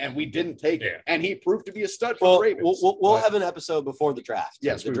 And we didn't take Yeah. it. And he proved to be a stud for Well, the Ravens. we'll But have an episode before the draft.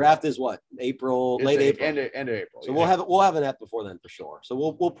 Yes, the we draft is what? April, it's late a- April. End of April. So yeah. we'll have an app before then for sure. So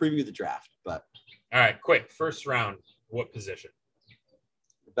we'll preview the draft, but All right, quick. First round, what position?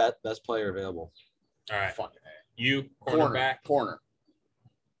 best player available. All right. Fucking You, cornerback. corner.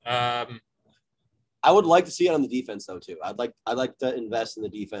 I would like to see it on the defense though too. I'd like to invest in the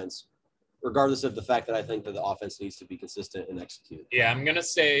defense, regardless of the fact that I think that the offense needs to be consistent and execute. Yeah, I'm going to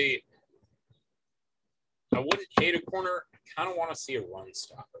say I wouldn't hate a corner. I kind of want to see a run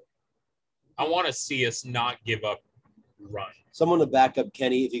stopper. I want to see us not give up run. Someone to back up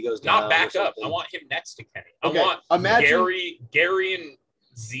Kenny if he goes down. Not back or up. something. I want him next to Kenny. Okay, I want imagine- Gary and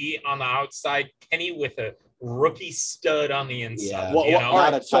Z on the outside, Kenny with a rookie stud on the inside. Yeah, Well, you well, know? all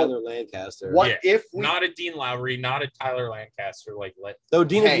right, not a so Tyler Lancaster. What Yeah. if we Not a Dean Lowry, not a Tyler Lancaster. Like, Though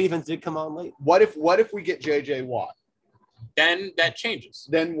Dina's Hey. defense did come on late. what if we get JJ Watt? then that changes.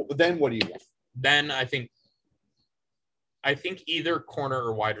 Then what do you want? Then I think either corner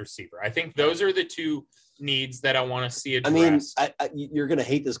or wide receiver. I think those are the two needs that I want to see I mean, addressed. you're gonna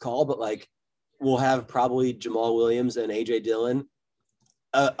hate this call, but like we'll have probably Jamal Williams and AJ Dillon.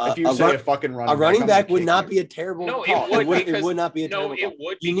 If you say a fucking running A running I'm back gonna would kick not you. be a terrible No, it call. would It because- would not be a no, terrible call. it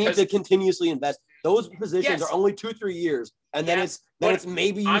would You need because to continuously invest. Those positions Yes. are only 2-3 years, and then Yes, it's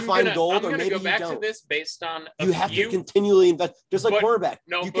maybe you I'm find gonna gold or go maybe you back to don't. this based on a You have few, to continually invest, just like But- cornerback.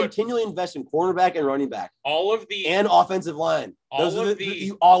 no, You but- continually invest in cornerback and running back all of the and offensive line. Those all are of the, the-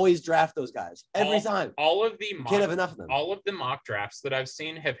 you always draft those guys every all- time. all of the You mock, can't have enough of them. all of the mock drafts that I've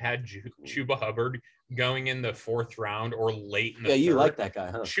seen have had Chuba Hubbard going in the 4th round or late in the Yeah, you third. like that guy,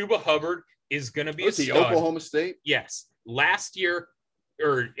 huh? Chuba Hubbard is going to be Was a he stud. Oklahoma State? Yes. Last year,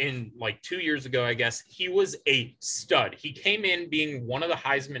 or in like 2 years ago, I guess, he was a stud. He came in being one of the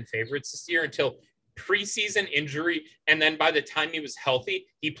Heisman favorites this year until preseason injury. And then by the time he was healthy,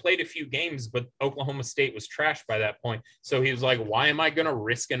 he played a few games, but Oklahoma State was trashed by that point. So he was like, why am I going to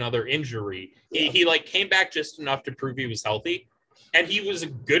risk another injury? He like came back just enough to prove he was healthy. And he was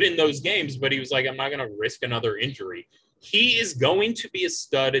good in those games, but he was like, I'm not going to risk another injury. He is going to be a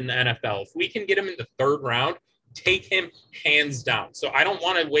stud in the NFL. If we can get him in the 3rd round, take him hands down. So I don't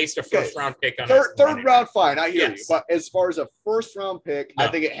want to waste a first round pick on third a running round. back. Fine, I hear you. Yes. But as far as a first round pick, No.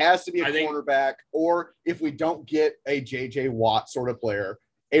 I think it has to be a I think- cornerback, or if we don't get a JJ Watt sort of player,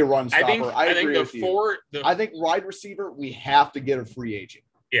 a run stopper. I think agree the with you. four. I think wide receiver, we have to get a free agent.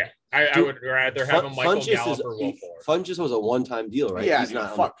 Yeah, I Dude, would rather have a Michael Gallup or Will Fuller. Funchess was a one-time deal, right? Yeah, He's dude,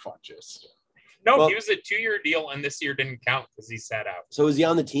 not on fuck Funchess. No, Well- he was a 2-year deal, and this year didn't count because he sat out. So is he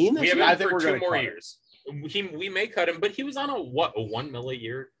on the team? We have next him year? I think for we're 2 gonna more cut him. years. We may cut him, but he was on a $1 million a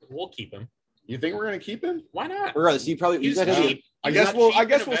year. We'll keep him. You think we're gonna keep him? Why not? Regardless, he probably he's He's not going to be. cheap. I He's guess not we'll. cheap I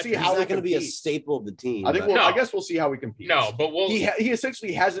guess and a we'll see veteran. how He's we not going to be a compete. staple of the team. I think. but- We'll, I No. guess we'll see how we compete. No, but we'll. He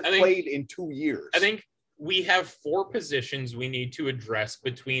essentially hasn't I think- played in 2 years. I think we have 4 positions we need to address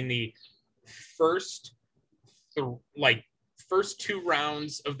between the first 2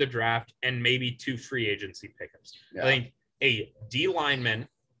 rounds of the draft and maybe 2 free agency pickups. Yeah. I think a D lineman,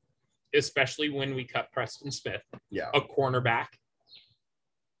 especially when we cut Preston Smith, Yeah. a cornerback,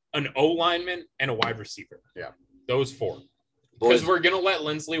 an O lineman, and a wide receiver. Yeah. Those 4. Because boys, we're gonna let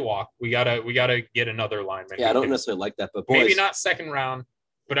Lindsley walk. We gotta get another lineman. yeah, I who don't can- necessarily like that, but boys, maybe not second round,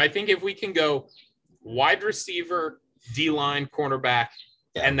 but I think if we can go wide receiver, D line, cornerback,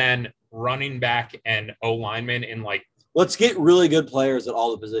 Yeah. and then running back and O lineman, and let's get really good players at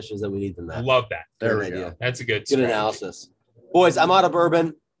all the positions that we need them at. love that. There Good we idea. go. That's a good Good strategy. analysis. Boys, I'm out of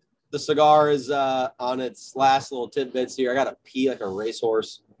bourbon. The cigar is on its last little tidbits here. I got to pee like a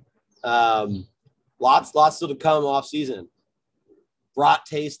racehorse. Lots still to come off season. Brat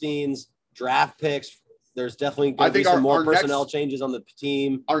tastings, draft picks. There's definitely going I to be think some our more next- personnel changes on the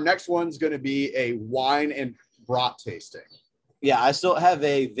team. Our next one's going to be a wine and brat tasting. Yeah, I still have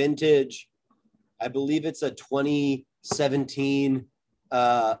a vintage. I believe it's a 2017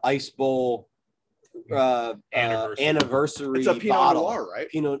 Ice Bowl anniversary It's a Pinot bottle. Noir, right?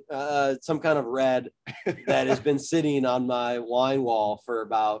 Pinot, some kind of red that has been sitting on my wine wall for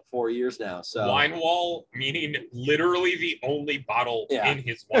about 4 years now. So Wine wall, meaning literally the only bottle Yeah. in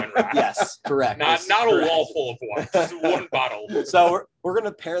his wine rack. yes, correct. Not Yes, not a correct. wall full of wine, just one bottle. So we're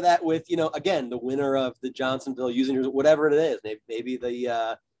gonna pair that with, again, the winner of the Johnsonville using whatever it is. Maybe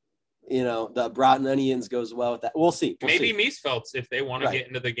the the Broughton Onions goes well with that. We'll see. Maybe Miesfeld's if they want to Right. get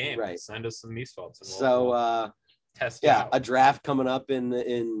into the game. Right. Send us some Miesfeld's. And So test it yeah, out. a draft coming up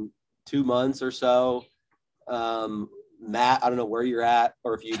in 2 months or so. Matt, I don't know where you're at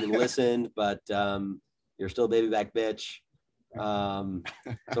or if you even listened, but you're still a baby back bitch.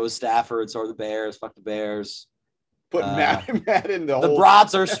 So is Stafford, so are the Bears. Fuck the Bears. Put Matt in the The whole.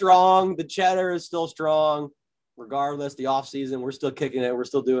 brats are strong. The cheddar is still strong. Regardless, the offseason, we're still kicking it. We're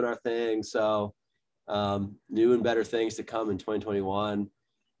still doing our thing. So new and better things to come in 2021.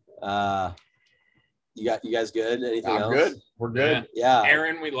 You guys good? Anything I'm else? good. We're good. Yeah.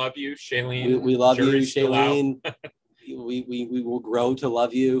 Aaron, we love you. Shailene, We love you, jury's still out. Shailene. we will grow to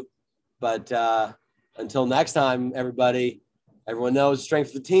love you. But until next time, everybody, everyone knows the strength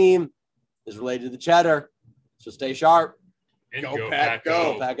of the team is related to the cheddar. So stay sharp. And Go, go Pack, Pack,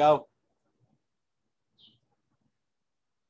 go. Go, Pack, go.